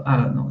not allowed. I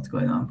don't know what's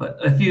going on, but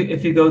if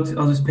you go to,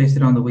 I'll just paste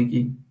it on the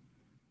wiki.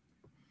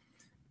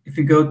 If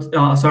you go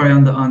to, sorry,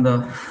 on the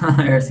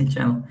IRC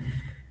channel,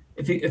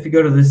 if you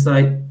go to this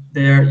site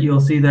there, you'll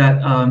see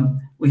that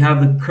we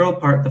have the curl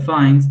part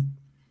defined,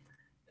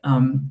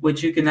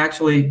 which you can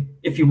actually,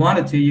 if you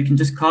wanted to, you can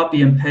just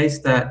copy and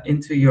paste that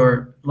into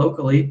your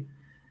locally,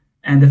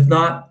 and if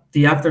not,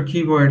 the after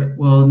keyword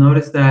will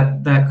notice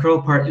that that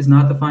curl part is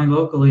not defined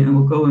locally and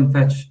will go and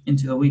fetch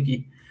into the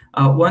wiki.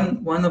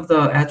 One of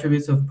the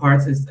attributes of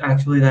parts is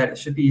actually that it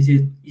should be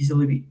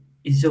easily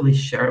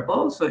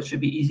shareable. So it should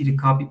be easy to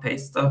copy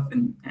paste stuff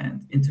and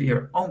into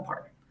your own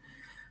part.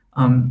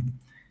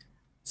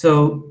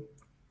 So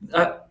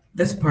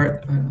this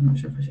part, I'm not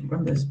sure if I should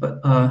run this, but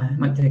it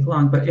might take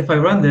long. But if I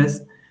run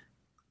this,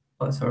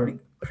 oh, it's already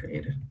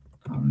created.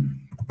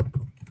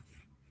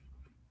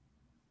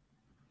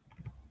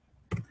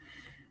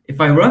 If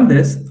I run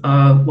this,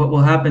 what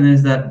will happen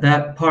is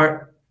that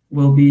part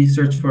will be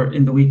searched for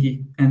in the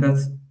wiki, and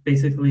that's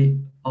basically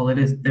all it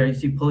is. There you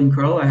see pulling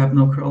curl. I have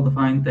no curl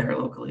defined there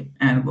locally,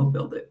 and we'll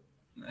build it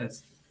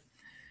as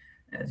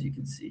you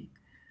can see.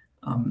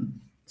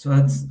 So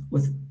that's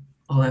with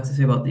all I have to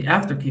say about the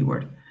after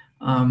keyword.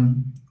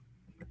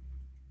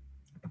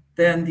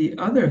 Then the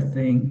other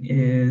thing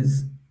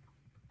is,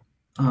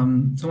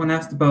 someone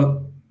asked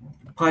about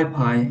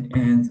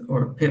PyPy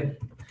or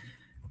pip.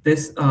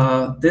 This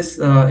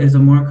is a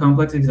more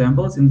complex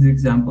example. It's in the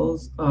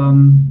examples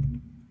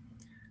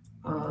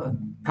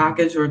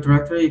package or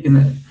directory. You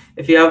can,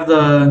 if you have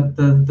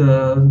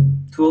the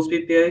tools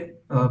PPA,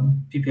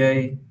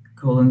 PPA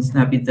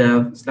 :snappy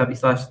dev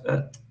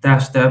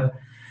 /dash dev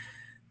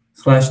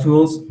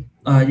 /tools,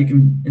 you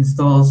can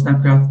install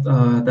snapcraft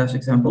dash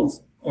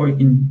examples, or you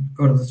can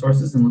go to the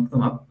sources and look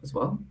them up as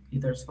well.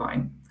 Either is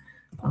fine.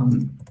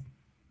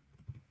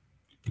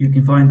 You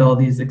can find all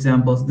these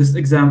examples. This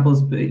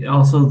example is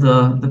also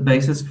the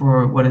basis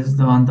for what is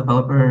on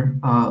developer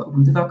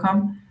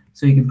ubuntu.com.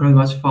 So you can pretty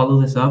much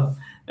follow this up,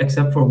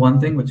 except for one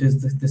thing, which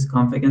is this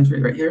config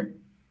entry right here,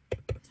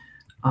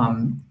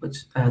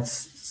 which adds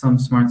some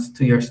smarts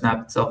to your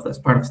snap itself. That's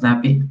part of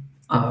Snappy,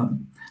 the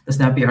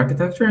Snappy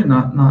architecture, and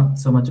not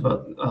so much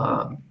about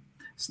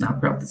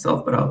Snapcraft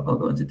itself, but I'll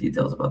go into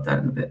details about that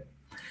in a bit.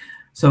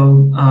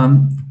 So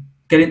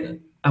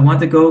I want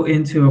to go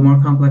into a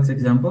more complex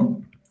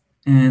example.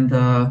 And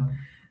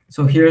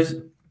so here's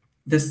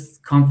this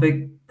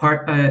config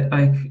part.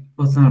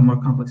 Well, it's not a more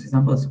complex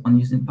example. It's one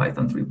using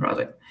Python 3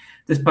 project.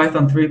 This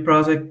Python 3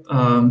 project,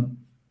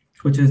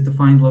 which is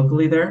defined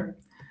locally there,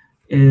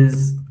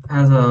 has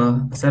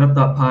a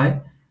setup.py,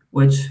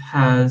 which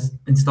has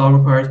install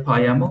requires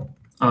PyYAML.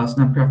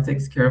 Snapcraft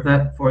takes care of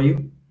that for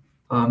you.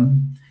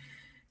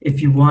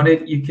 If you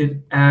wanted, you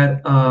could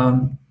add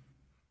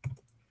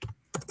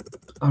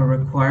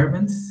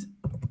requirements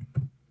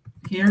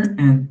here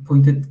and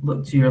point it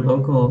to your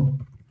local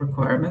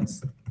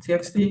requirements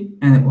txt,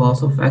 and it will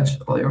also fetch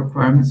all your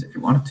requirements if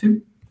you wanted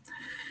to.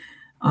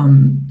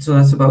 So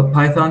that's about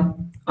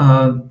Python.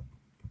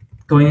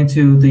 Going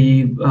into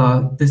the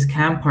this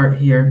CAM part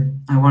here,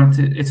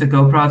 it's a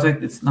Go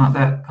project. It's not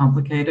that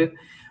complicated,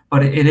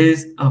 but it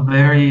is a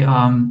very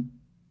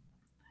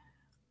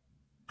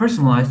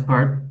personalized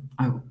part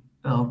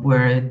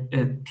where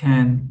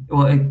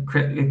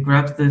it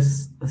grabs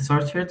this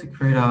source here to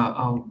create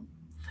a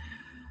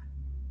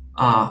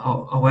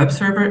web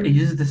server. It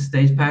uses the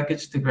stage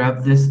package to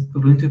grab this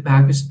Ubuntu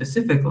package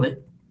specifically,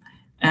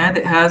 and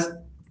it has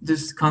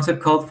this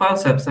concept called file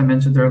sets I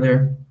mentioned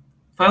earlier.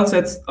 File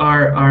sets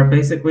are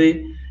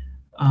basically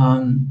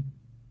what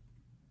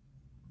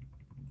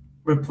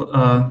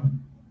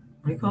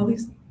do you call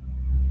these?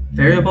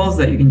 Variables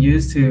that you can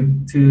use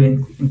to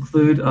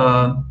include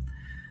a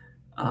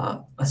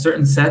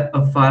certain set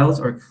of files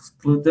or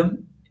exclude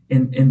them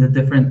in the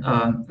different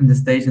in the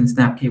stage and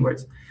snap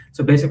keywords.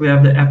 So basically, I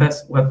have the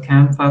fs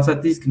webcam file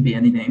set. These can be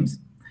any names,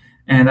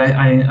 and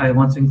I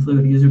want to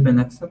include user bin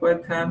fs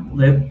webcam,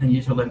 lib, and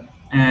user lib.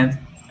 And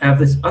I have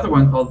this other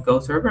one called go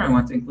server. I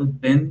want to include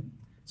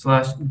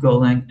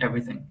bin/golang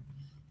everything.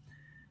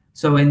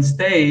 So in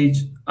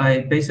stage, I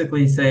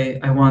basically say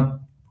I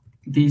want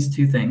these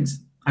two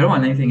things. I don't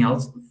want anything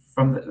else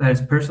that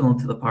is personal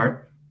to the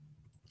part.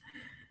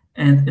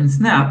 And in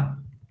snap,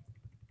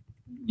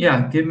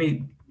 yeah, give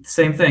me the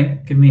same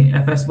thing. Give me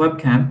fs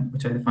webcam,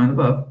 which I defined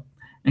above,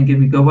 and give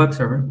me go web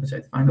server, which I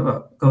defined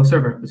above, go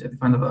server, which I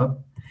defined above.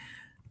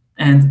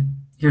 And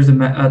here's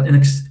an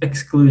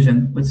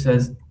exclusion, which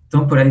says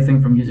don't put anything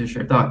from user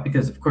shared doc,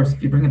 because of course,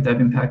 if you bring a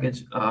Debian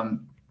package,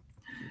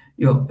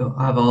 you'll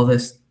have all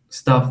this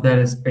stuff that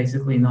is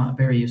basically not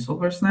very useful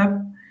for Snap.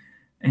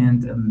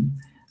 And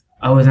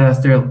I was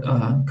asked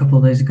a couple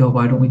of days ago,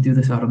 why don't we do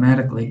this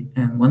automatically?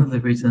 And one of the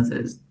reasons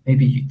is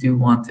maybe you do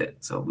want it,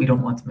 so we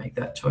don't want to make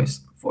that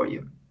choice for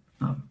you.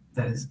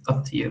 That is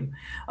up to you.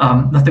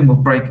 Nothing will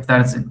break if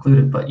that is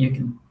included, but you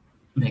can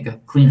make a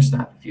cleaner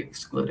snap if you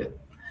exclude it.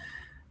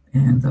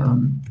 And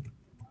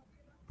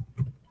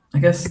I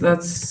guess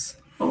that's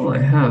all I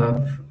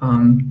have.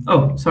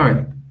 Oh,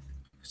 sorry,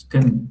 just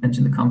didn't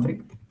mention the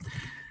config.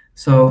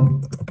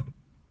 So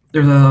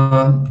there's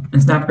in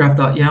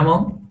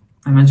snapcraft.yaml,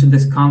 I mentioned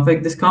this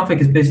config. This config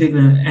is basically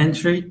an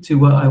entry to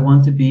what I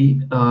want to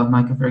be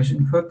my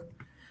configuration hook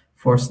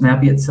for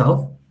Snappy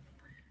itself.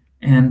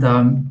 And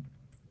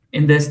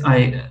in this,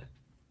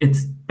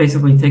 it's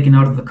basically taken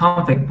out of the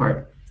config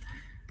part.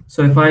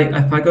 So if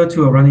I go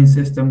to a running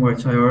system,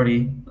 which I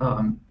already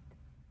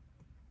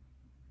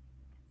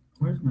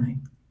where's my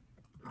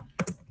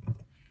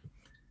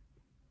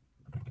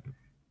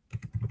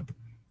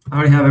I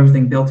already have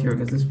everything built here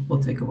because this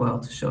will take a while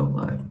to show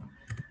live.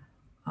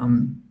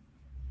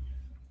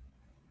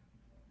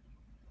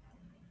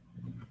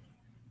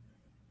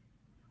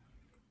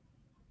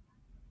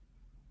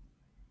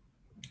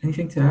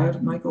 Anything to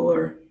add, Michael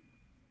or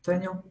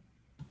Daniel?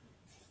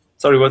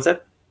 Sorry, what's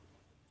that?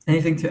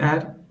 Anything to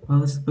add while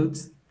this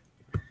boots?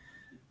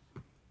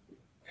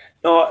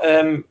 No,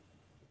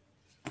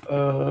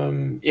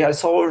 yeah, I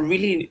saw a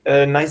really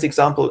nice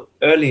example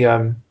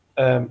earlier,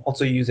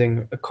 also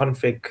using a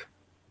config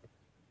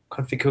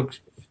hook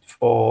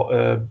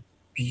for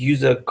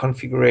user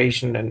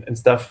configuration and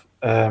stuff.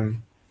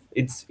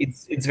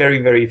 It's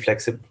very, very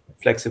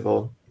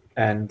flexible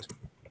and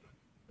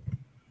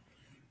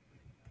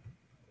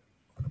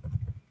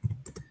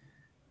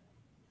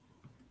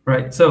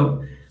right.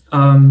 So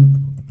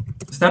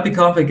Snappy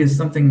config is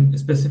something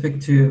specific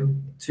to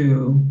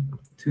the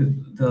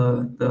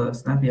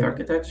Snappy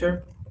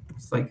architecture.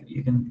 It's like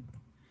you can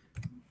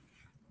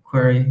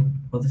query.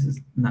 Well, this is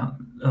now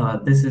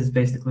this is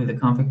basically the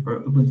config for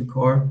Ubuntu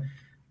Core,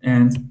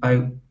 and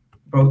I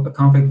wrote a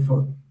config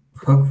for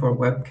hook for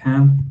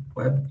webcam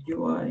web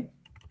UI,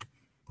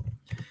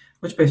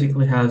 which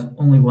basically has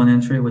only one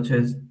entry, which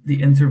is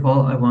the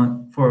interval I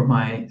want for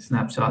my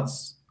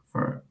snapshots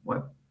for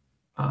web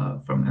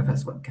from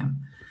FS webcam.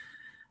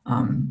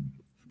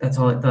 That's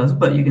all it does,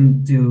 but you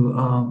can do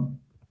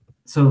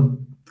so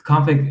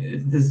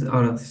config. This is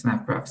out of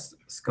Snapcraft's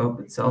scope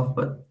itself,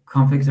 but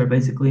configs are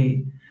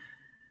basically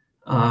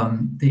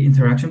the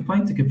interaction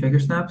point to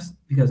configure snaps,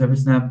 because every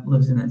snap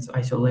lives in its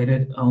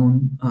isolated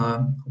own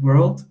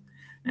world,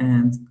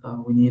 and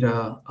we need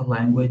a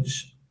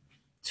language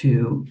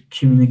to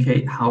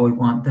communicate how we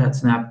want that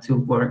snap to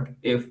work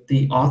if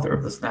the author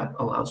of the snap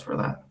allows for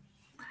that.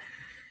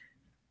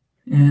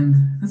 And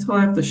that's all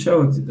I have to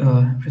show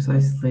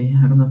precisely.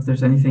 I don't know if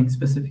there's anything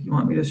specific you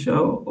want me to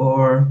show,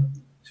 or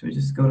should we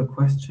just go to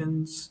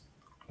questions?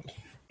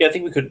 Yeah, I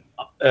think we could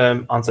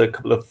answer a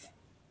couple of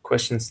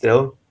questions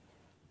still.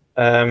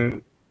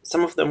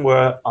 Some of them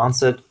were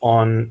answered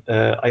on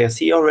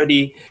IRC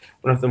already.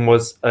 One of them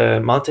was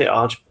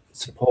multi-arch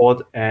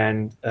support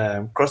and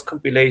cross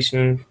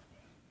compilation.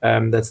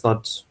 That's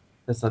not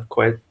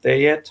quite there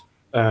yet.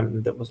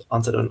 That was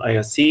answered on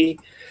IRC.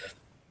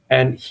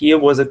 And here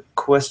was a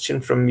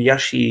question from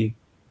Yashi.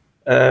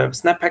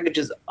 Snap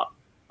packages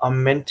are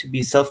meant to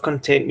be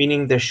self-contained,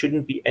 meaning there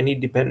shouldn't be any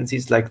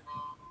dependencies like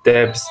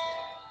debs.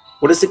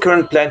 What is the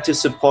current plan to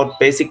support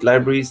basic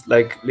libraries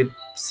like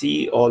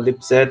libc or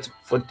libz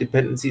for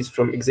dependencies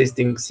from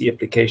existing C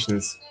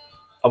applications?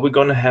 Are we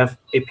going to have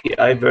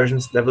API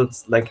versions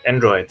levels like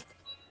Android?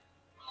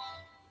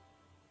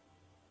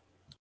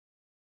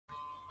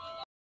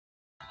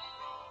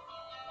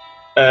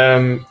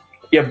 Yeah,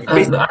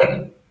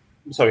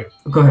 sorry.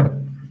 Go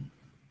ahead.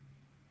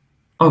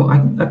 Oh, I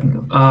can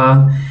go.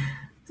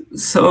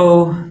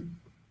 So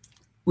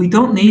we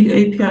don't need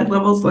API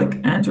levels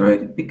like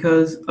Android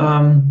because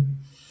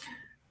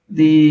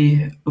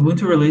the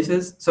Ubuntu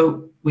releases,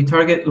 so we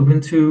target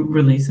Ubuntu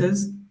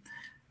releases,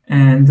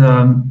 and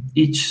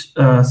each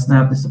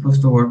snap is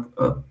supposed to work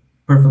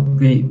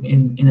perfectly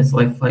in its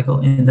life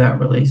cycle in that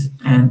release.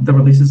 And the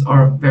releases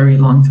are very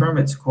long-term.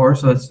 It's core,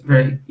 so it's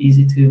very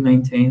easy to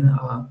maintain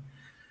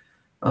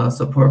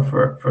support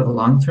for the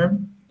long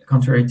term,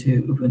 contrary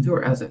to Ubuntu,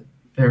 or as a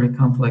very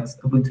complex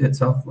Ubuntu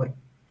itself, like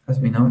as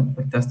we know it,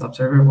 like desktop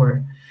server,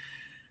 where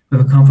we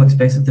have a complex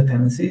base of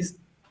dependencies,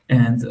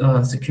 and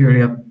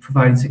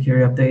providing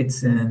security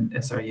updates and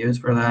SRUs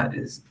for that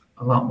is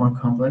a lot more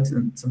complex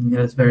and something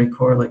that is very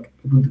core, like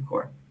Ubuntu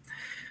core.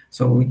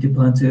 So we do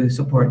plan to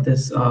support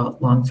this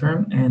long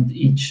term, and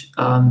each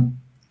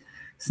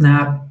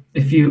snap,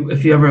 if you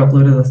ever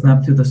uploaded a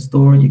snap to the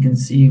store, you can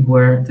see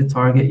where to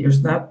target your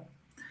snap.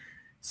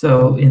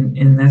 So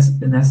in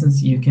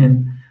essence, you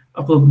can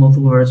upload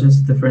multiple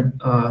versions to different.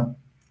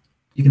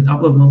 You can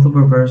upload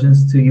multiple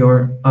versions to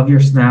your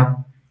snap,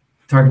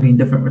 targeting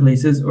different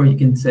releases, or you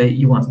can say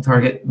you want to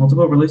target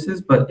multiple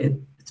releases, but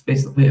it's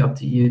basically up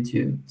to you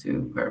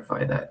to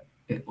verify that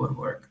it would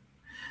work.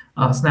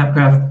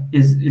 Snapcraft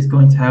is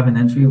going to have an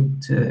entry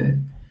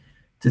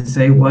to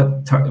say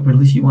what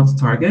release you want to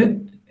target,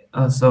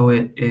 so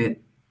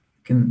it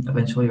can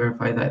eventually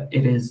verify that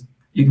it is.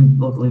 You can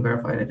locally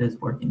verify that it is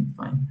working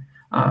fine.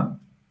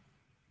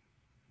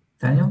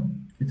 Daniel,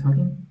 you're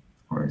talking,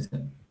 or is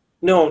it?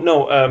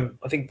 No.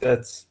 I think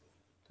that's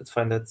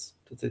fine. That's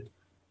it.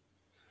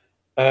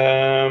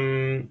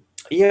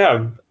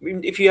 Yeah.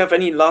 If you have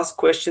any last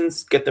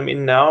questions, get them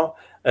in now.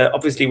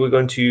 Obviously, we're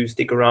going to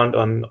stick around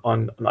on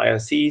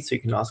IRC, so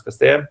you can ask us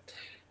there.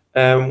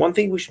 One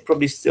thing we should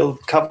probably still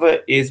cover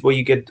is where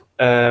you get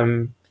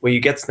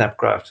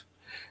Snapcraft.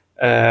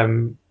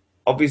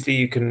 Obviously,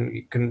 you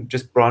can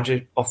just branch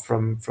it off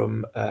from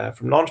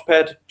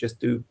Launchpad. Just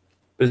do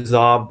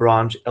bizarre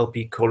branch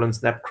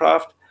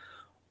lp:/Snapcraft,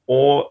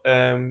 or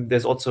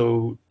there's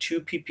also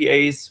two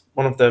PPAs.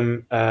 One of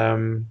them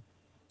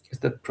is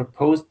the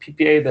proposed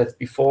PPA that's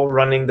before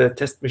running the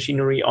test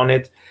machinery on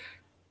it,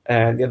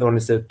 and the other one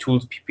is the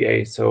tools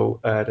PPA. So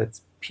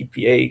that's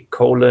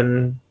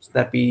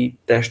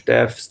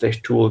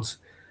ppa:/snappy-dev/tools.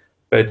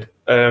 But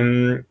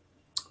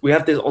we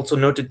have this also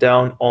noted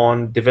down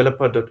on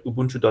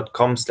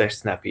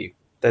developer.ubuntu.com/snappy.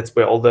 That's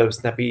where all the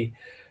Snappy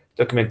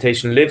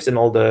documentation lives and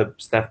all the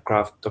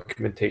snapcraft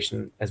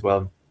documentation as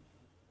well.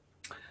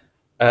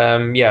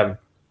 Yeah,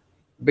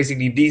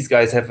 basically these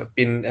guys have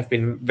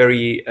been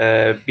very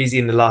busy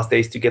in the last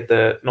days to get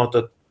the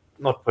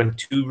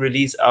 0.2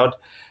 release out.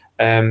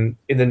 In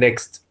the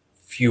next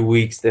few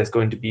weeks, there's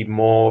going to be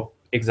more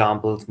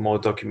examples, more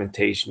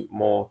documentation,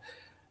 more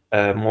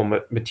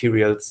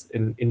materials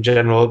in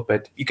general.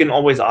 But you can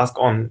always ask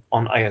on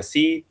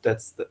IRC,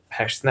 that's the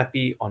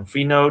 #snappy on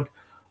Freenode,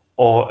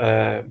 or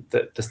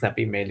the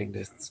Snappy mailing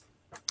lists.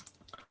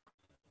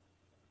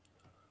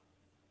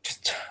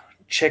 Just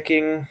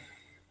checking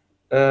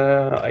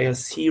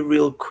IRC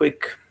real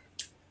quick.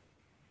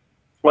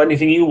 Or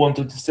anything you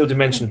wanted still to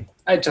mention?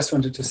 I just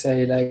wanted to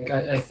say, like,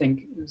 I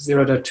think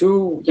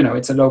 0.2,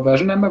 it's a low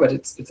version number, but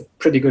it's a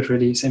pretty good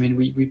release. I mean,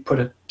 we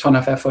put a ton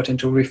of effort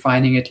into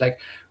refining it.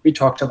 Like, we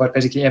talked about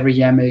basically every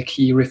YAML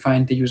key,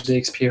 refined the user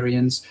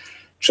experience,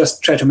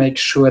 just try to make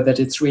sure that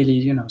it's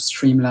really,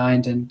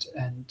 streamlined and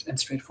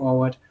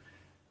straightforward.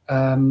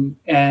 I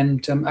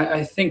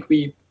think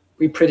we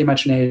pretty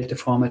much nailed the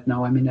format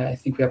now. I mean, I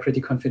think we are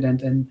pretty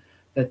confident in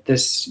that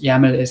this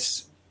YAML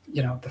is,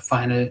 the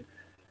final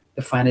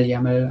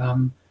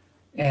YAML.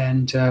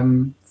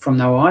 From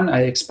now on,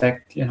 I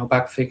expect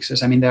bug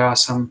fixes. I mean, there are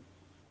some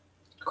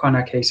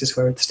corner cases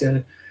where it's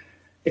still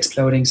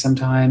exploding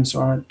sometimes,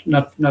 or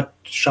not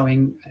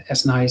showing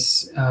as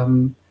nice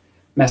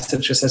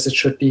messages as it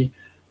should be.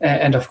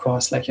 And of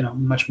course, like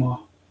much more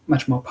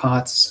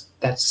parts.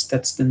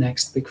 That's the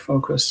next big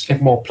focus.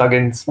 And more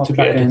plugins. More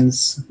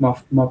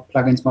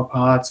plugins, more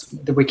parts.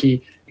 The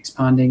wiki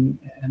expanding,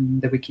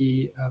 and the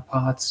wiki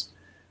parts.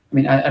 I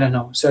mean, I don't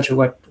know, Sergio,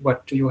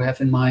 what do you have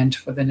in mind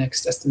for the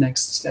next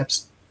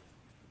steps?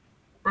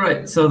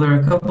 Right. So there are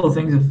a couple of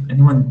things. If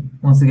anyone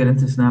wants to get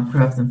into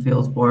Snapcraft and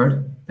feels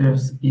bored,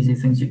 there's easy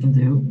things you can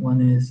do.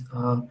 One is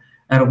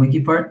add a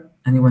wiki part.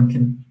 Anyone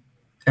can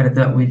edit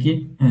that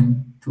wiki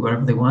and do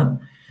whatever they want.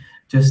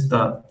 Just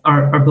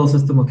our build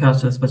system will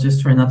catch this, but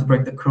just try not to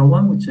break the curl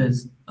one, which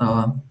is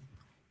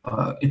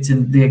it's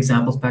in the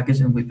examples package,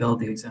 and we build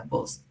the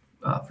examples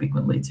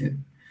frequently to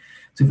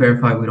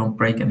verify we don't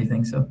break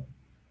anything. So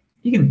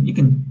you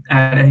can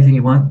add anything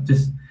you want.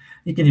 Just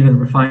you can even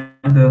refine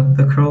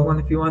the curl one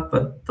if you want,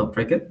 but don't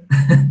break it.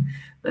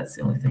 That's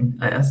the only thing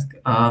I ask.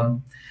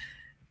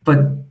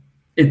 But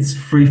it's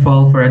free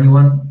fall for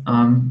anyone,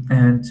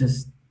 and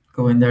just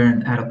go in there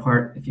and add a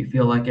part if you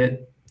feel like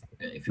it.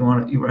 If you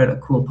write a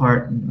cool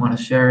part and want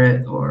to share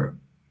it or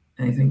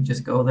anything,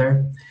 just go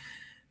there.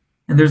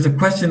 And there's a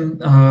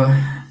question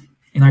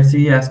in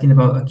RC asking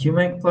about a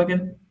QMake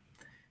plugin.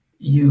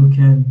 You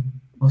can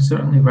most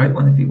certainly write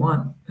one if you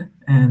want,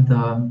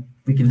 and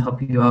we can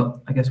help you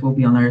out. I guess we'll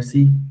be on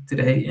IRC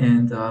today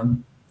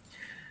and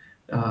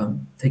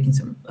taking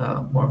some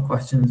more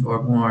questions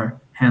or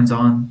more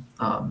hands-on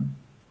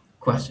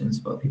questions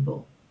about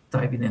people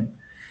diving in.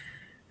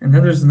 And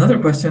then there's another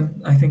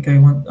question I think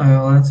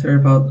I'll answer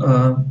about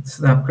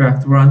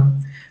Snapcraft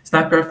Run.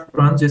 Snapcraft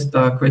Run just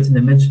creates an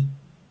image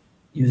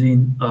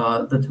using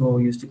the tool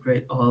we use to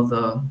create all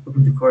the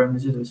Ubuntu core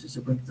images, which is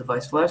Ubuntu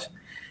Device Flash,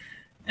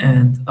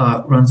 and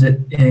runs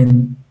it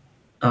in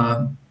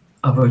a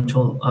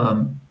virtual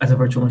as a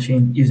virtual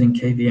machine using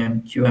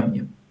KVM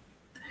QEMU.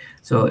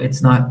 So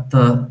it's not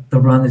the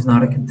run is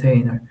not a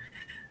container.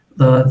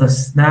 The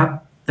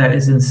snap that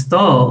is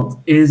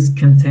installed is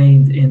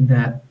contained in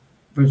that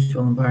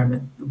virtual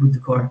environment, Ubuntu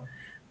core,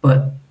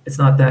 but it's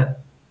not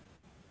that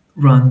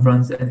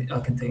runs a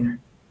container.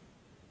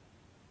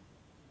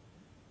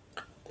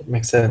 That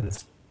makes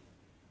sense.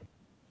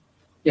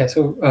 Yeah.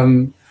 So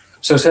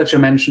Sergio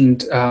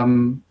mentioned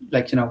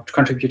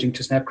contributing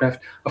to Snapcraft.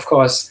 Of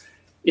course,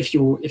 if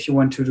you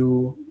want to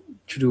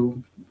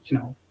do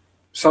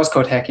source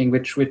code hacking,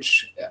 which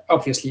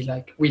obviously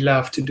we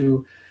love to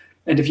do.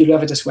 And if you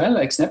love it as well,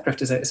 like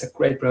Snapcraft is a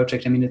great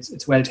project. I mean,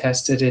 it's well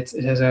tested. It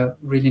has a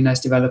really nice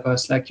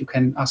developers. Like you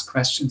can ask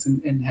questions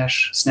in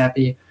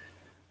 #snappy.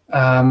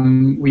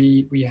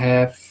 We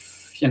have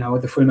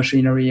the full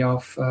machinery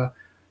of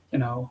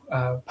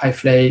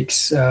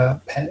PyFlakes,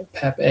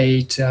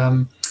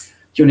 PEP8,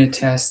 unit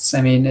tests.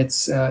 I mean,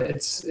 it's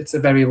a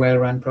very well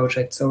run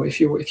project. So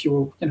if you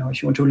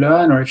want to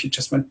learn, or if you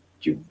just want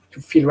to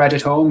feel right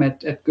at home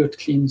at good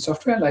clean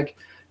software,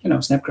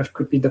 Snapcraft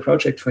could be the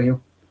project for you.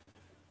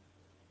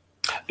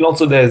 And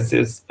also there's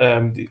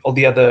all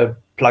the other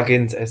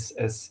plugins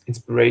as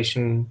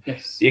inspiration,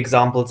 yes. The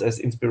examples as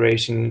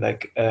inspiration.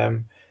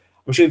 I'm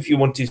sure if you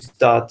want to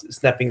start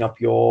snapping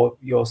up your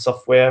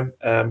software,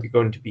 you're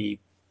going to be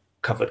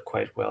covered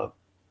quite well.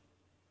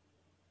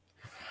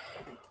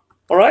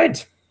 All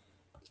right,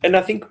 and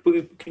I think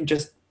we can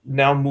just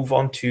now move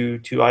on to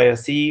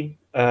IRC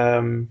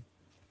and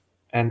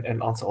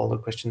answer all the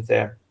questions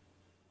there.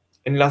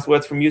 Any last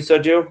words from you,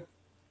 Sergio?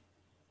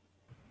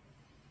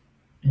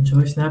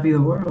 Enjoy Snappy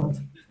the world.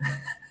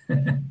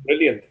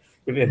 Brilliant.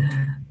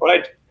 All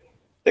right.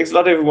 Thanks a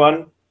lot,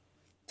 everyone.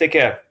 Take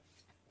care.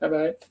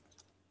 Bye-bye.